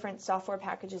other different software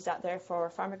packages out there for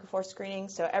pharmacophore screening,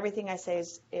 so everything I say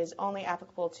is only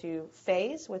applicable to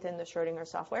Phase within the Schrödinger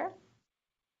software.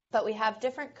 But we have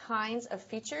different kinds of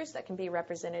features that can be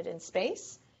represented in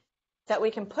space that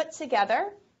we can put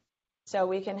together. So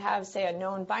we can have, say, a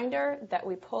known binder that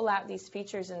we pull out these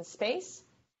features in space.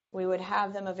 We would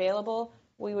have them available.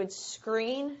 We would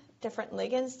screen different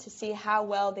ligands to see how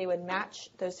well they would match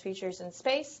those features in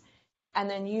space, and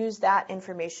then use that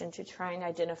information to try and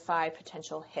identify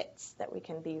potential hits that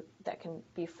can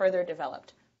be further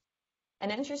developed.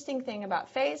 An interesting thing about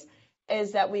Phase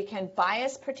is that we can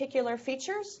bias particular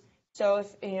features. So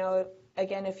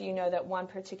if you know that one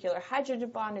particular hydrogen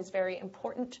bond is very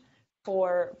important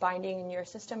for binding in your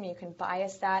system, you can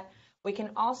bias that. We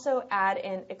can also add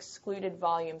in excluded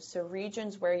volumes, so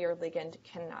regions where your ligand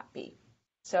cannot be.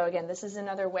 So again, this is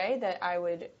another way that I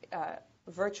would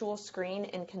virtual screen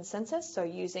in consensus, so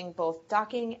using both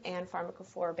docking and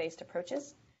pharmacophore-based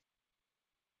approaches.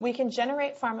 We can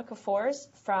generate pharmacophores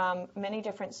from many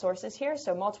different sources here,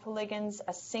 so multiple ligands,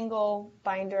 a single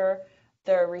binder,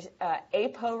 the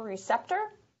apo receptor,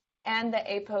 and the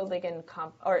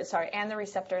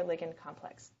receptor ligand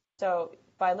complex. So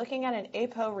by looking at an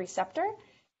apo receptor,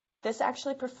 this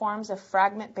actually performs a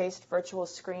fragment-based virtual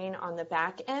screen on the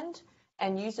back end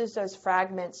and uses those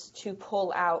fragments to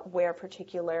pull out where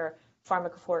particular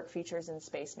pharmacophoric features in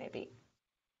space may be.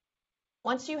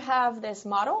 Once you have this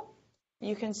model,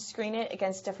 you can screen it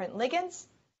against different ligands.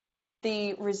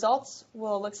 The results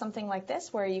will look something like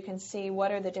this, where you can see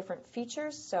what are the different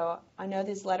features. So I know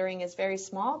this lettering is very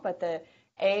small, but the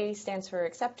A stands for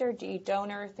acceptor, D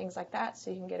donor, things like that. So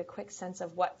you can get a quick sense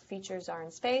of what features are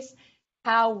in space,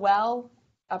 how well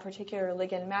a particular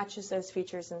ligand matches those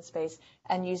features in space,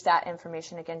 and use that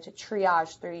information again to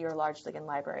triage through your large ligand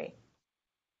library.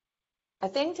 A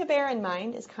thing to bear in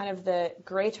mind is kind of the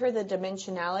greater the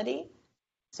dimensionality.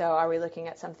 So are we looking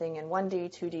at something in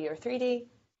 1D, 2D, or 3D?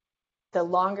 The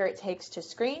longer it takes to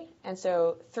screen, and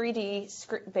so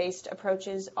 3D-based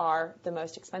approaches are the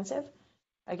most expensive.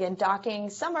 Again, docking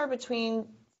somewhere between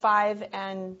 5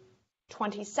 and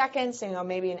 20 seconds,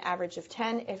 maybe an average of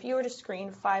 10. If you were to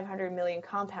screen 500 million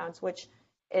compounds, which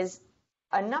is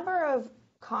a number of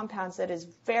compounds that is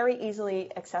very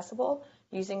easily accessible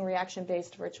using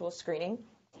reaction-based virtual screening,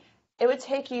 it would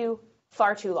take you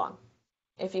far too long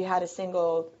if you had a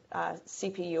single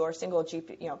CPU or single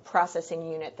GPU,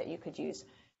 processing unit that you could use.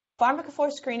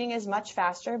 Pharmacophore screening is much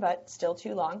faster, but still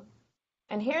too long.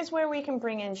 And here's where we can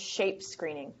bring in shape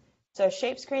screening. So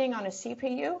shape screening on a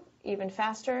CPU, even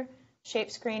faster.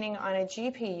 Shape screening on a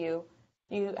GPU,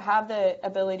 you have the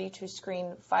ability to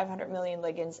screen 500 million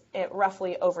ligands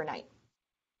roughly overnight.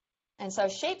 And so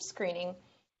shape screening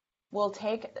will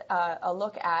take a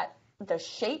look at the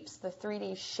shapes, the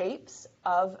 3D shapes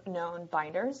of known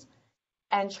binders,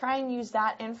 and try and use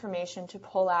that information to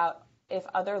pull out if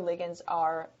other ligands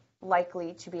are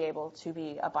likely to be able to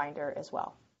be a binder as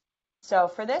well. So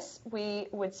for this, we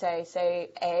would say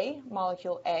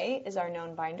molecule A is our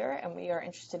known binder, and we are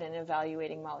interested in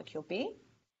evaluating molecule B.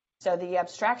 So the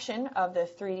abstraction of the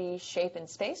 3D shape in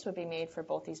space would be made for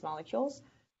both these molecules.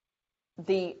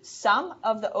 The sum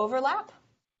of the overlap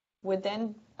would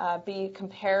then be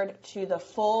compared to the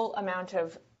full amount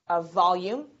of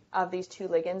volume of these two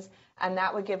ligands, and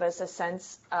that would give us a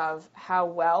sense of how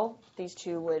well these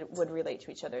two would relate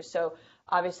to each other. So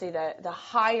obviously the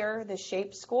higher the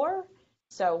shape score,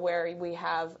 so where we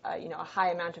have a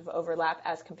high amount of overlap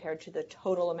as compared to the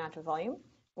total amount of volume,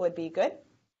 would be good.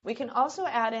 We can also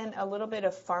add in a little bit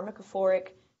of pharmacophoric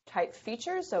type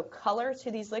features, so color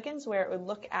to these ligands, where it would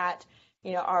look at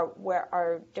where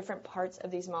are different parts of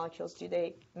these molecules, do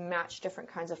they match different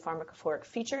kinds of pharmacophoric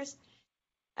features?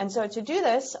 And so to do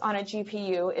this on a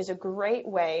GPU is a great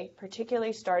way,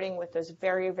 particularly starting with those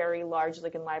very, very large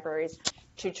ligand libraries,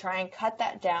 to try and cut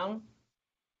that down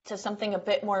to something a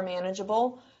bit more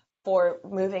manageable for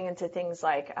moving into things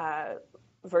like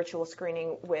virtual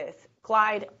screening with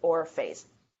Glide or Phase.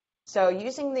 So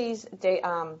using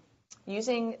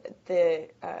using the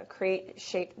create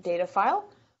shape data file,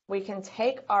 we can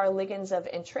take our ligands of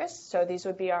interest, so these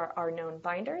would be our known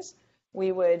binders.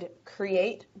 We would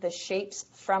create the shapes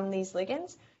from these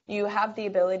ligands. You have the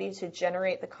ability to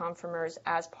generate the conformers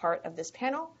as part of this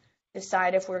panel,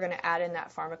 decide if we're going to add in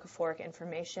that pharmacophoric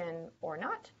information or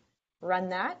not, run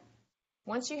that,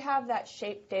 Once you have that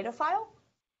shape data file,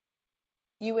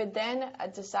 you would then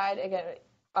decide again,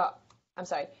 I'm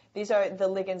sorry, these are the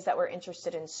ligands that we're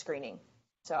interested in screening.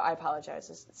 So I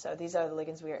apologize. So these are the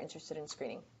ligands we are interested in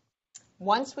screening.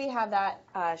 Once we have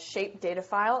that shape data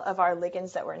file of our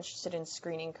ligands that we're interested in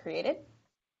screening created,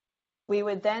 we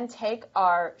would then take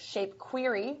our shape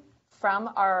query from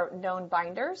our known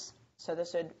binders. So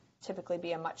this would typically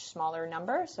be a much smaller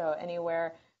number. So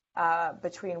anywhere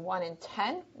between 1 and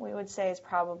 10, we would say is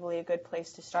probably a good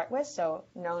place to start with. So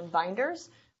known binders,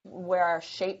 where our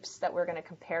shapes that we're going to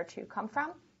compare to come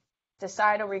from.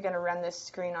 Decide, are we going to run this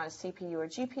screen on a CPU or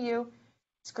GPU?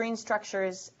 Screen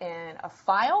structures in a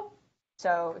file.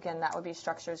 So again, that would be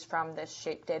structures from this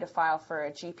shape data file for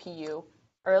a GPU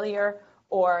earlier.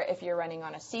 Or if you're running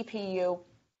on a CPU,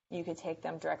 you could take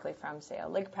them directly from, say, a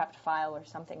ligprept file or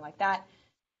something like that,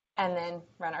 and then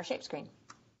run our shape screen.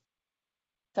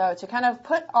 So to kind of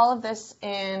put all of this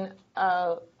in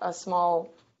a small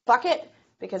bucket,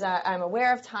 because I'm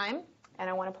aware of time, and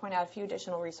I want to point out a few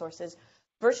additional resources.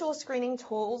 Virtual screening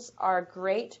tools are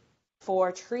great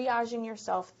for triaging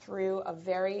yourself through a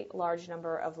very large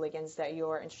number of ligands that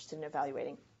you're interested in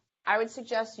evaluating. I would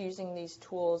suggest using these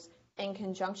tools in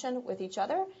conjunction with each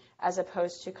other as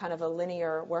opposed to kind of a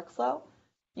linear workflow.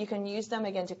 You can use them,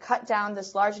 again, to cut down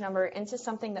this large number into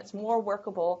something that's more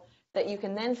workable that you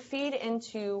can then feed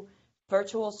into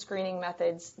virtual screening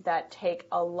methods that take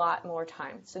a lot more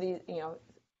time. So these,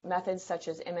 methods such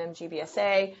as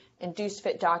MMGBSA, induced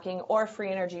fit docking, or free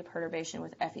energy perturbation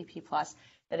with FEP+,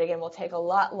 that again will take a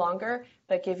lot longer,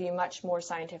 but give you much more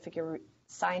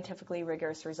scientifically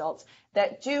rigorous results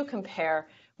that do compare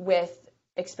with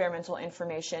experimental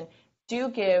information, do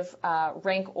give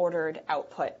rank-ordered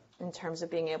output in terms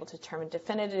of being able to determine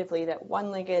definitively that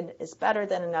one ligand is better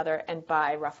than another and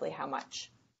by roughly how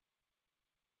much.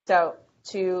 So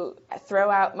to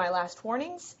throw out my last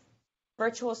warnings,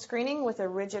 virtual screening with a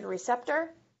rigid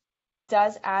receptor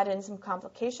does add in some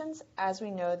complications, as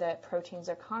we know that proteins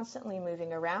are constantly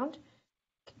moving around.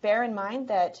 Bear in mind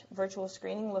that virtual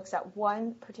screening looks at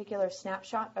one particular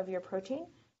snapshot of your protein,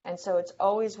 and so it's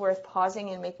always worth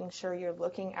pausing and making sure you're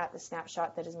looking at the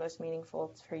snapshot that is most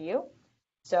meaningful for you.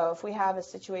 So if we have a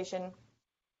situation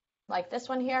like this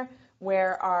one here,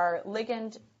 where our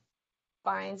ligand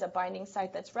finds a binding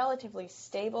site that's relatively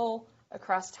stable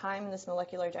across time in this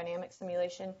molecular dynamics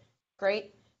simulation,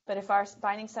 great. But if our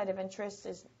binding site of interest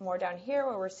is more down here,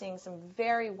 where we're seeing some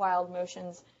very wild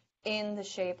motions in the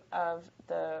shape of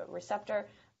the receptor,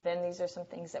 then these are some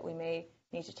things that we may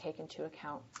need to take into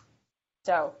account.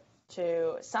 So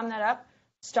to sum that up,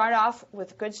 start off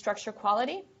with good structure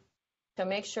quality. So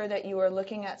make sure that you are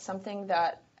looking at something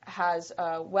that has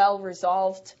a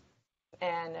well-resolved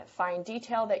and fine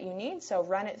detail that you need. So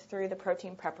run it through the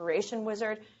protein preparation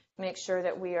wizard. Make sure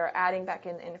that we are adding back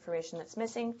in the information that's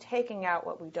missing, taking out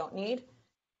what we don't need.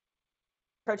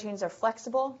 Proteins are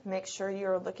flexible. Make sure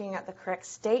you're looking at the correct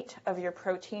state of your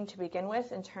protein to begin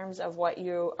with in terms of what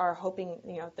you are hoping,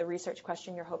 the research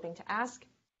question you're hoping to ask.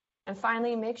 And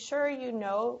finally, make sure you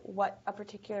know what a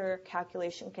particular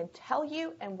calculation can tell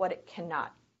you and what it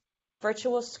cannot.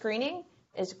 Virtual screening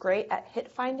is great at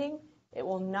hit finding. It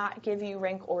will not give you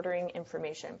rank ordering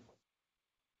information.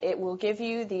 It will give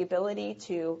you the ability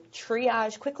to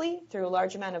triage quickly through a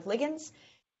large amount of ligands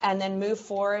and then move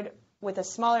forward with a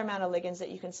smaller amount of ligands that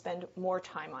you can spend more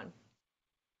time on.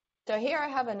 So here I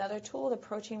have another tool, the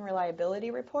Protein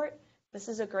Reliability Report. This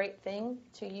is a great thing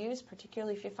to use,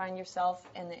 particularly if you find yourself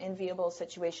in the enviable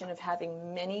situation of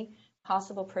having many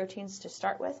possible proteins to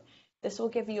start with. This will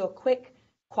give you a quick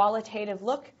qualitative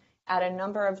look at a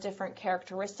number of different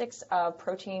characteristics of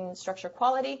protein structure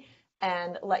quality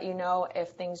and let you know if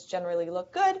things generally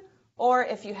look good or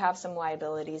if you have some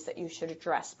liabilities that you should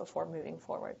address before moving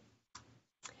forward.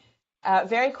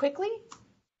 Very quickly,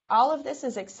 all of this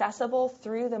is accessible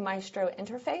through the Maestro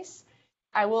interface.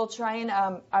 I will try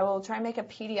and make a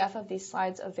PDF of these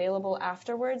slides available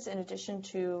afterwards in addition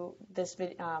to this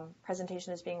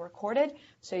presentation is being recorded,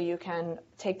 so you can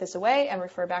take this away and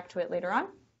refer back to it later on.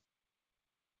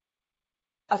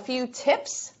 A few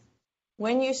tips.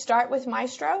 When you start with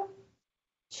Maestro,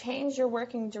 change your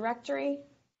working directory.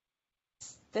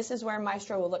 This is where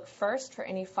Maestro will look first for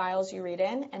any files you read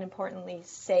in, and importantly,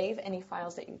 save any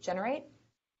files that you generate.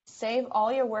 Save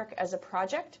all your work as a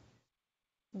project.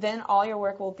 Then all your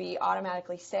work will be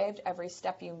automatically saved. Every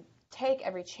step you take,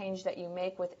 every change that you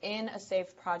make within a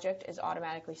saved project is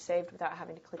automatically saved without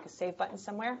having to click a save button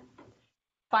somewhere.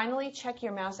 Finally, check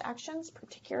your mouse actions,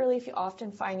 particularly if you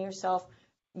often find yourself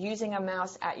using a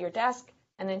mouse at your desk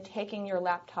and then taking your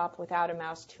laptop without a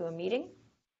mouse to a meeting.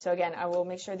 So again, I will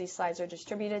make sure these slides are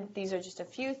distributed. These are just a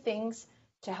few things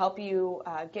to help you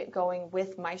get going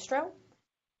with Maestro.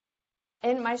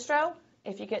 In Maestro,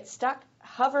 if you get stuck,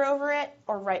 hover over it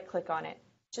or right-click on it.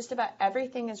 Just about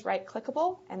everything is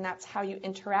right-clickable, and that's how you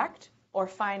interact or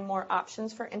find more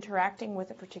options for interacting with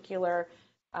a particular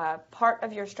part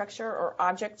of your structure or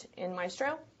object in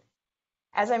Maestro.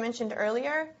 As I mentioned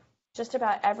earlier, just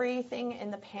about everything in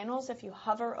the panels, if you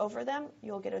hover over them,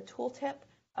 you'll get a tooltip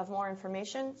of more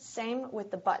information. Same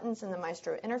with the buttons in the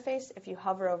Maestro interface. If you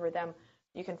hover over them,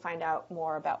 you can find out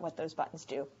more about what those buttons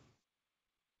do.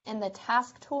 In the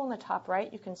task tool in the top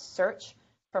right, you can search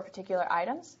for particular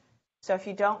items. So if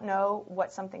you don't know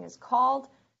what something is called,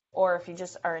 or if you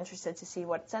just are interested to see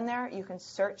what's in there, you can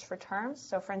search for terms.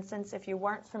 So for instance, if you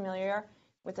weren't familiar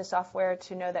with the software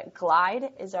to know that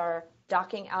Glide is our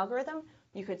docking algorithm,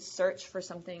 you could search for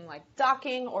something like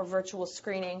docking or virtual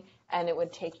screening, and it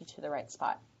would take you to the right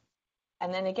spot.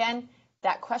 And then again,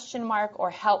 that question mark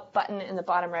or help button in the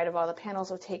bottom right of all the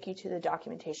panels will take you to the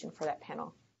documentation for that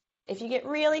panel. If you get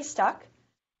really stuck,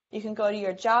 you can go to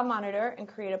your job monitor and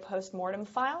create a post-mortem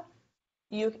file.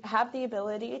 You have the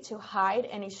ability to hide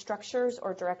any structures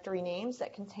or directory names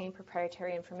that contain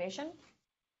proprietary information.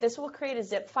 This will create a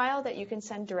zip file that you can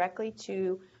send directly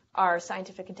to our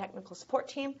scientific and technical support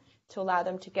team to allow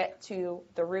them to get to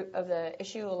the root of the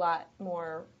issue a lot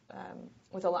more,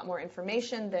 with a lot more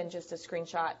information than just a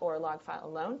screenshot or a log file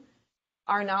alone.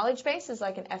 Our knowledge base is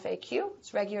like an FAQ.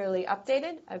 It's regularly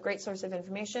updated, a great source of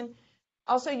information.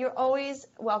 Also, you're always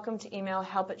welcome to email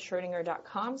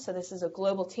help@schrodinger.com. So this is a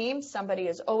global team. Somebody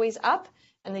is always up,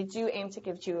 and they do aim to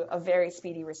give you a very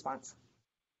speedy response.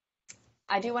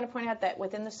 I do want to point out that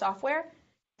within the software,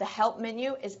 the help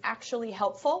menu is actually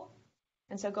helpful.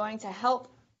 And so going to help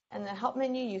and the help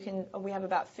menu, we have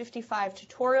about 55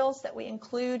 tutorials that we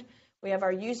include. We have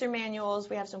our user manuals.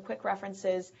 We have some quick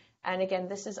references. And again,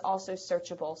 this is also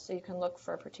searchable, so you can look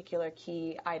for particular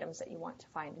key items that you want to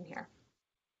find in here.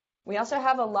 We also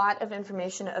have a lot of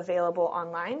information available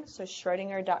online, so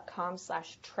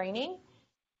Schrodinger.com/training.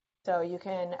 So you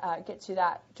can get to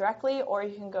that directly, or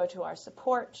you can go to our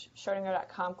support,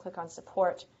 Schrodinger.com, click on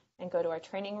support, and go to our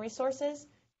training resources.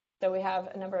 So we have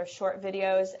a number of short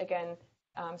videos, again,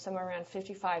 somewhere around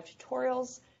 55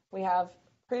 tutorials. We have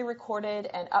pre-recorded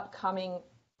and upcoming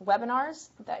webinars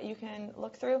that you can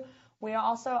look through. We are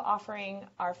also offering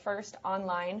our first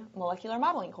online molecular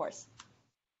modeling course.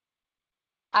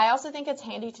 I also think it's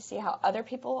handy to see how other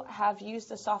people have used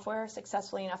the software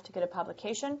successfully enough to get a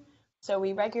publication. So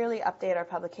we regularly update our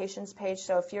publications page.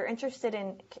 So if you're interested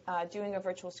in doing a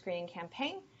virtual screening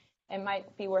campaign, it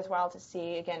might be worthwhile to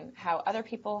see, again, how other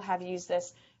people have used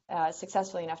this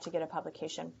successfully enough to get a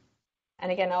publication. And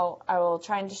again, I will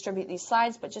try and distribute these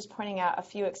slides, but just pointing out a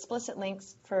few explicit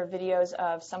links for videos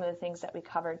of some of the things that we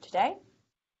covered today,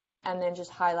 and then just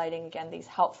highlighting, again, these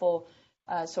helpful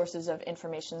sources of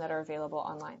information that are available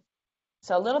online.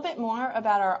 So a little bit more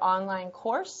about our online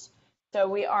course. So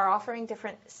we are offering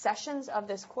different sessions of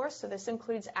this course. So this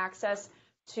includes access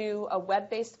to a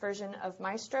web-based version of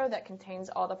Maestro that contains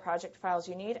all the project files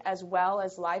you need, as well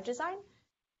as live design.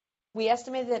 We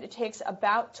estimate that it takes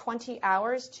about 20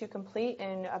 hours to complete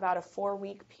in about a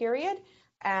 4-week period,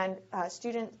 and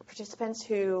student participants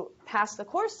who pass the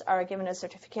course are given a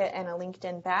certificate and a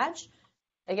LinkedIn badge.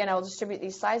 Again, I will distribute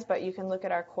these slides, but you can look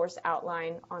at our course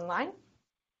outline online.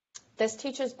 This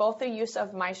teaches both the use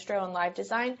of Maestro and live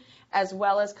design, as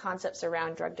well as concepts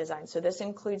around drug design. So this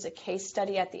includes a case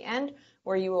study at the end,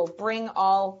 where you will bring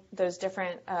all those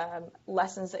different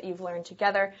lessons that you've learned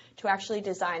together to actually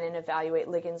design and evaluate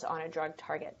ligands on a drug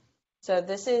target. So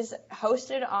this is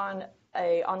hosted on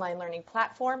an online learning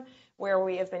platform where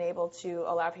we have been able to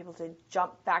allow people to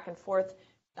jump back and forth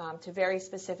to very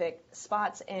specific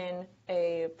spots in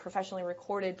a professionally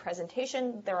recorded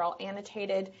presentation. They're all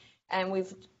annotated, and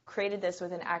we've created this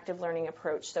with an active learning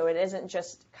approach. So it isn't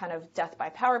just kind of death by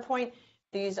PowerPoint.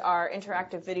 These are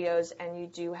interactive videos, and you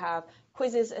do have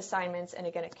quizzes, assignments, and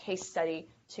again, a case study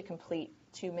to complete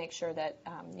to make sure that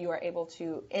you are able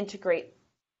to integrate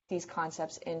these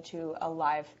concepts into a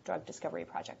live drug discovery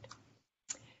project.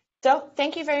 So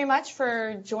thank you very much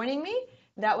for joining me.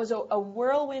 That was a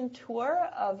whirlwind tour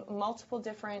of multiple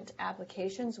different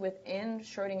applications within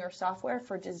Schrödinger software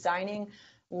for designing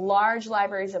large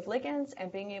libraries of ligands and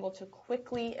being able to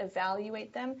quickly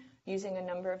evaluate them using a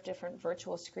number of different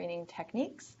virtual screening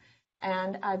techniques.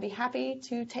 And I'd be happy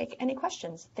to take any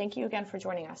questions. Thank you again for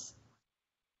joining us.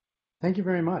 Thank you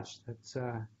very much. That's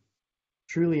a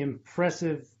truly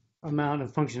impressive amount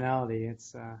of functionality.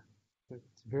 It's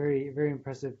very, very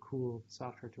impressive, cool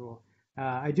software tool.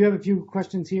 I do have a few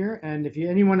questions here, and if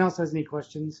anyone else has any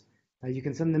questions, You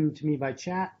can send them to me by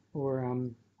chat, or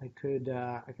I could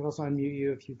also unmute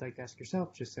you if you'd like to ask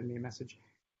yourself. Just send me a message.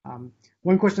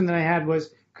 One question that I had was,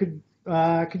 could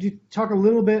you talk a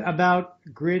little bit about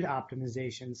grid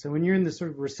optimization? So when you're in the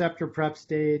sort of receptor prep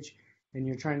stage and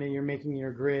you're making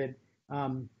your grid,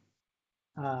 and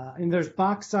there's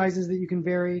box sizes that you can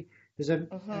vary. There's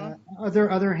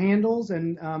other handles,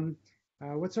 and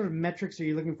what sort of metrics are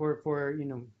you looking for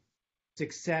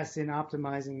success in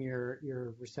optimizing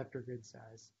your receptor grid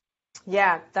size?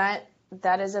 Yeah,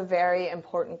 that is a very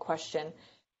important question.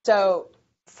 So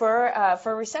for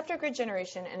receptor grid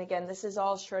generation, and again, this is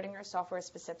all Schrödinger software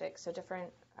specific, so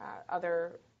different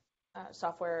other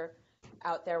software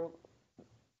out there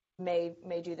may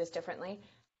do this differently.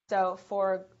 So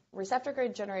for receptor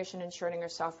grid generation in Schrödinger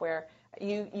software,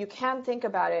 you can think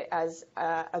about it as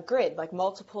a grid, like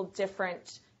multiple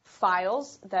different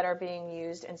files that are being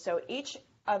used, and so each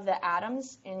of the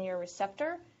atoms in your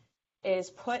receptor is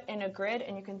put in a grid,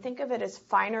 and you can think of it as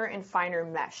finer and finer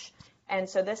mesh. And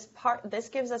so this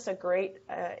gives us a great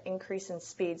increase in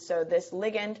speed. So this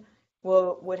ligand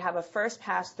would have a first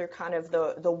pass through kind of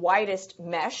the widest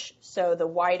mesh, so the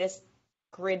widest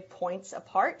grid points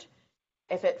apart.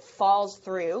 If it falls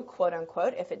through, quote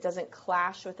unquote, if it doesn't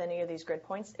clash with any of these grid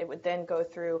points, it would then go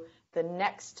through the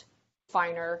next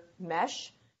finer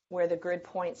mesh, where the grid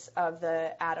points of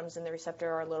the atoms in the receptor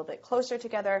are a little bit closer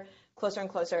together, closer and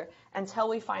closer, until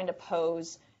we find a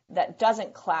pose that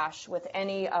doesn't clash with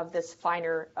any of this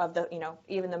finer, of the,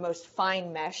 even the most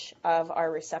fine mesh of our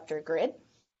receptor grid.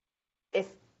 If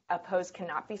a pose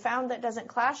cannot be found that doesn't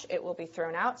clash, it will be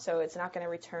thrown out, so it's not going to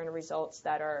return results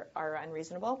that are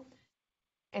unreasonable.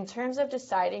 In terms of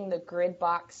deciding the grid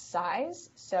box size,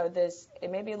 so it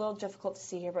may be a little difficult to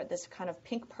see here, but this kind of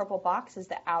pink-purple box is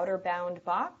the outer bound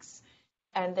box.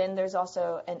 And then there's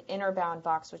also an inner bound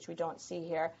box, which we don't see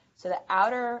here. So the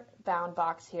outer bound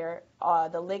box here,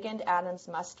 the ligand atoms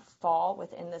must fall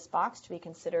within this box to be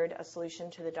considered a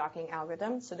solution to the docking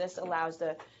algorithm. So this allows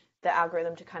the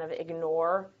algorithm to kind of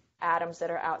ignore atoms that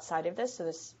are outside of this. So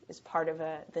this is part of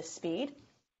the speed.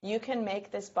 You can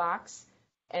make this box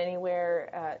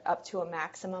anywhere up to a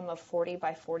maximum of 40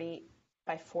 by 40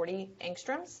 by 40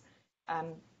 angstroms.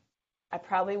 I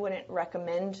probably wouldn't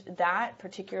recommend that,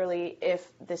 particularly if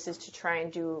this is to try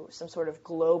and do some sort of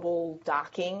global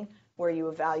docking where you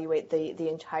evaluate the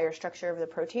entire structure of the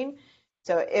protein.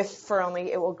 So if for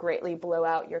only, it will greatly blow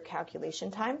out your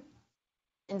calculation time.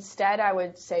 Instead, I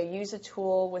would say use a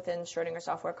tool within Schrödinger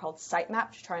software called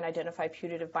sitemap to try and identify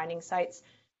putative binding sites.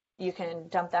 You can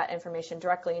dump that information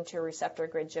directly into your receptor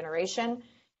grid generation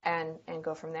and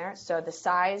go from there. So the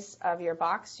size of your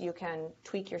box you can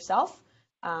tweak yourself.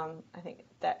 I think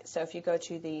that, so if you go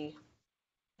to the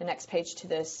next page to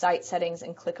the site settings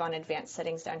and click on advanced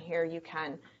settings down here, you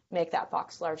can make that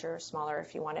box larger or smaller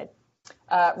if you wanted.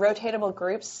 Rotatable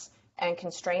groups and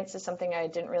constraints is something I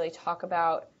didn't really talk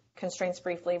about. Constraints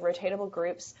briefly. Rotatable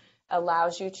groups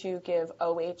allows you to give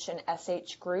OH and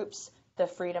SH groups the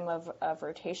freedom of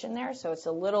rotation there. So it's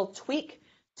a little tweak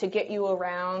to get you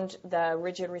around the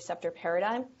rigid receptor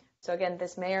paradigm. So again,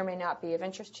 this may or may not be of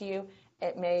interest to you.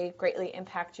 It may greatly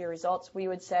impact your results. We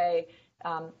would say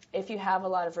if you have a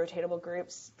lot of rotatable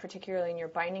groups, particularly in your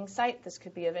binding site, this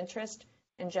could be of interest.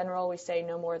 In general, we say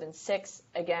no more than 6,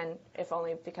 again, if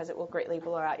only because it will greatly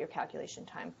blow out your calculation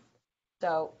time.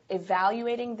 So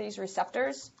evaluating these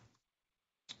receptors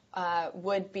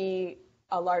would be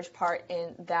a large part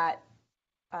in that,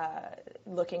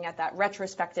 looking at that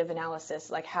retrospective analysis,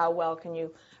 like how well can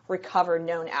you recover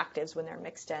known actives when they're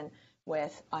mixed in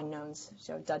with unknowns,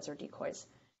 so duds or decoys.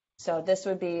 So this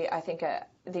would be, I think,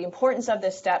 the importance of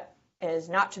this step is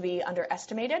not to be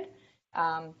underestimated.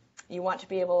 You want to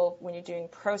be able, when you're doing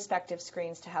prospective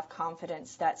screens, to have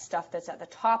confidence that stuff that's at the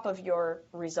top of your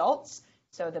results,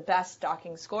 so the best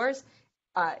docking scores,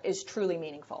 is truly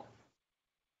meaningful.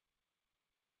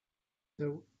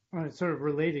 So sort of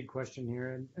related question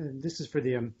here, and this is for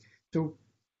so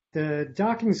the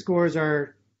docking scores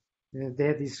are, they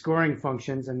have these scoring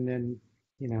functions, and then,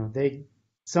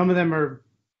 some of them are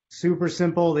super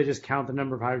simple. They just count the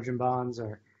number of hydrogen bonds,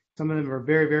 or some of them are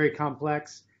very, very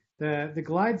complex. The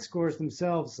glide scores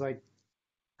themselves, like,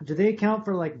 do they account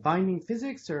for like binding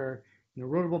physics or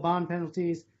rotable bond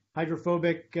penalties,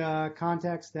 hydrophobic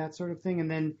contacts, that sort of thing? And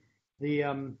then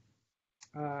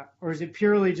or is it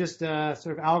purely just sort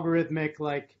of algorithmic,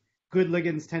 like good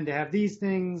ligands tend to have these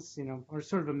things, or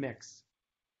sort of a mix?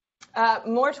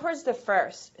 More towards the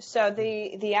first. So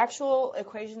the actual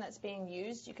equation that's being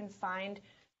used, you can find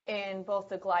in both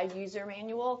the GLIDE user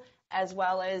manual as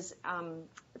well as I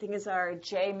think it's our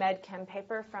JMedChem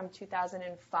paper from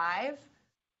 2005.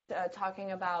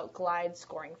 talking about glide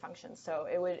scoring functions. So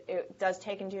it does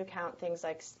take into account things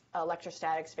like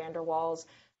electrostatics, van der Waals,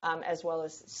 as well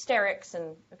as sterics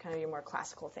and kind of your more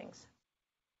classical things.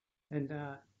 And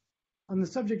on the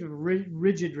subject of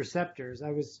rigid receptors,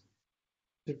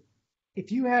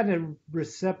 if you had a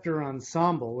receptor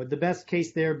ensemble, would the best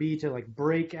case there be to like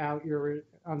break out your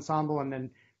ensemble and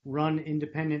then run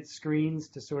independent screens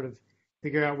to sort of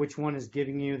figure out which one is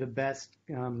giving you the best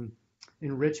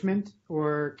enrichment,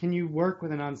 or can you work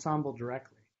with an ensemble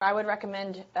directly? I would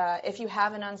recommend, if you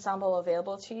have an ensemble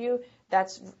available to you,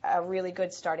 that's a really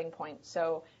good starting point.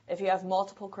 So if you have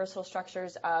multiple crystal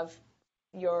structures of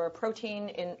your protein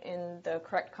in the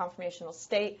correct conformational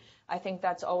state, I think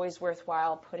that's always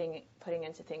worthwhile putting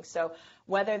into things. So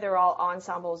whether they're all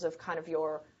ensembles of kind of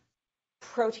your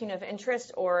protein of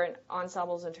interest or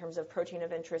ensembles in terms of protein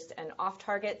of interest and off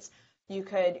targets, you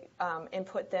could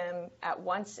input them at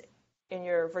once in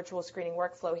your virtual screening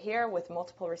workflow here with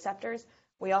multiple receptors.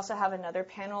 We also have another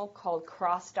panel called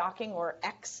cross docking, or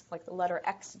X, like the letter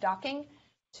X docking,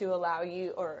 to allow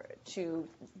you or to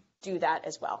do that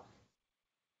as well.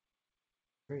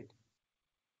 Great.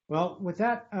 Well, with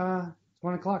that, it's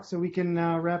 1 o'clock, so we can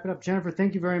wrap it up. Jennifer,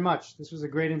 thank you very much. This was a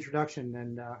great introduction,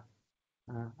 and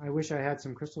I wish I had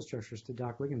some crystal structures to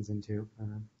dock ligands into.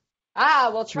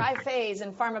 Well, tri-phase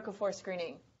and pharmacophore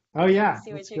screening. Oh yeah,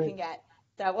 See what you great. can get.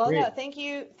 Well, Great. no, thank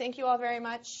you all very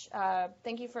much.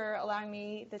 Thank you for allowing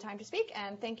me the time to speak,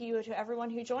 and thank you to everyone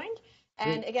who joined.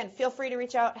 And again, feel free to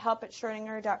reach out,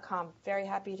 help@Schrödinger.com. Very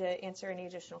happy to answer any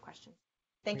additional questions.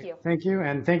 Thank you. Thank you,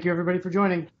 and thank you everybody for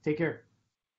joining. Take care.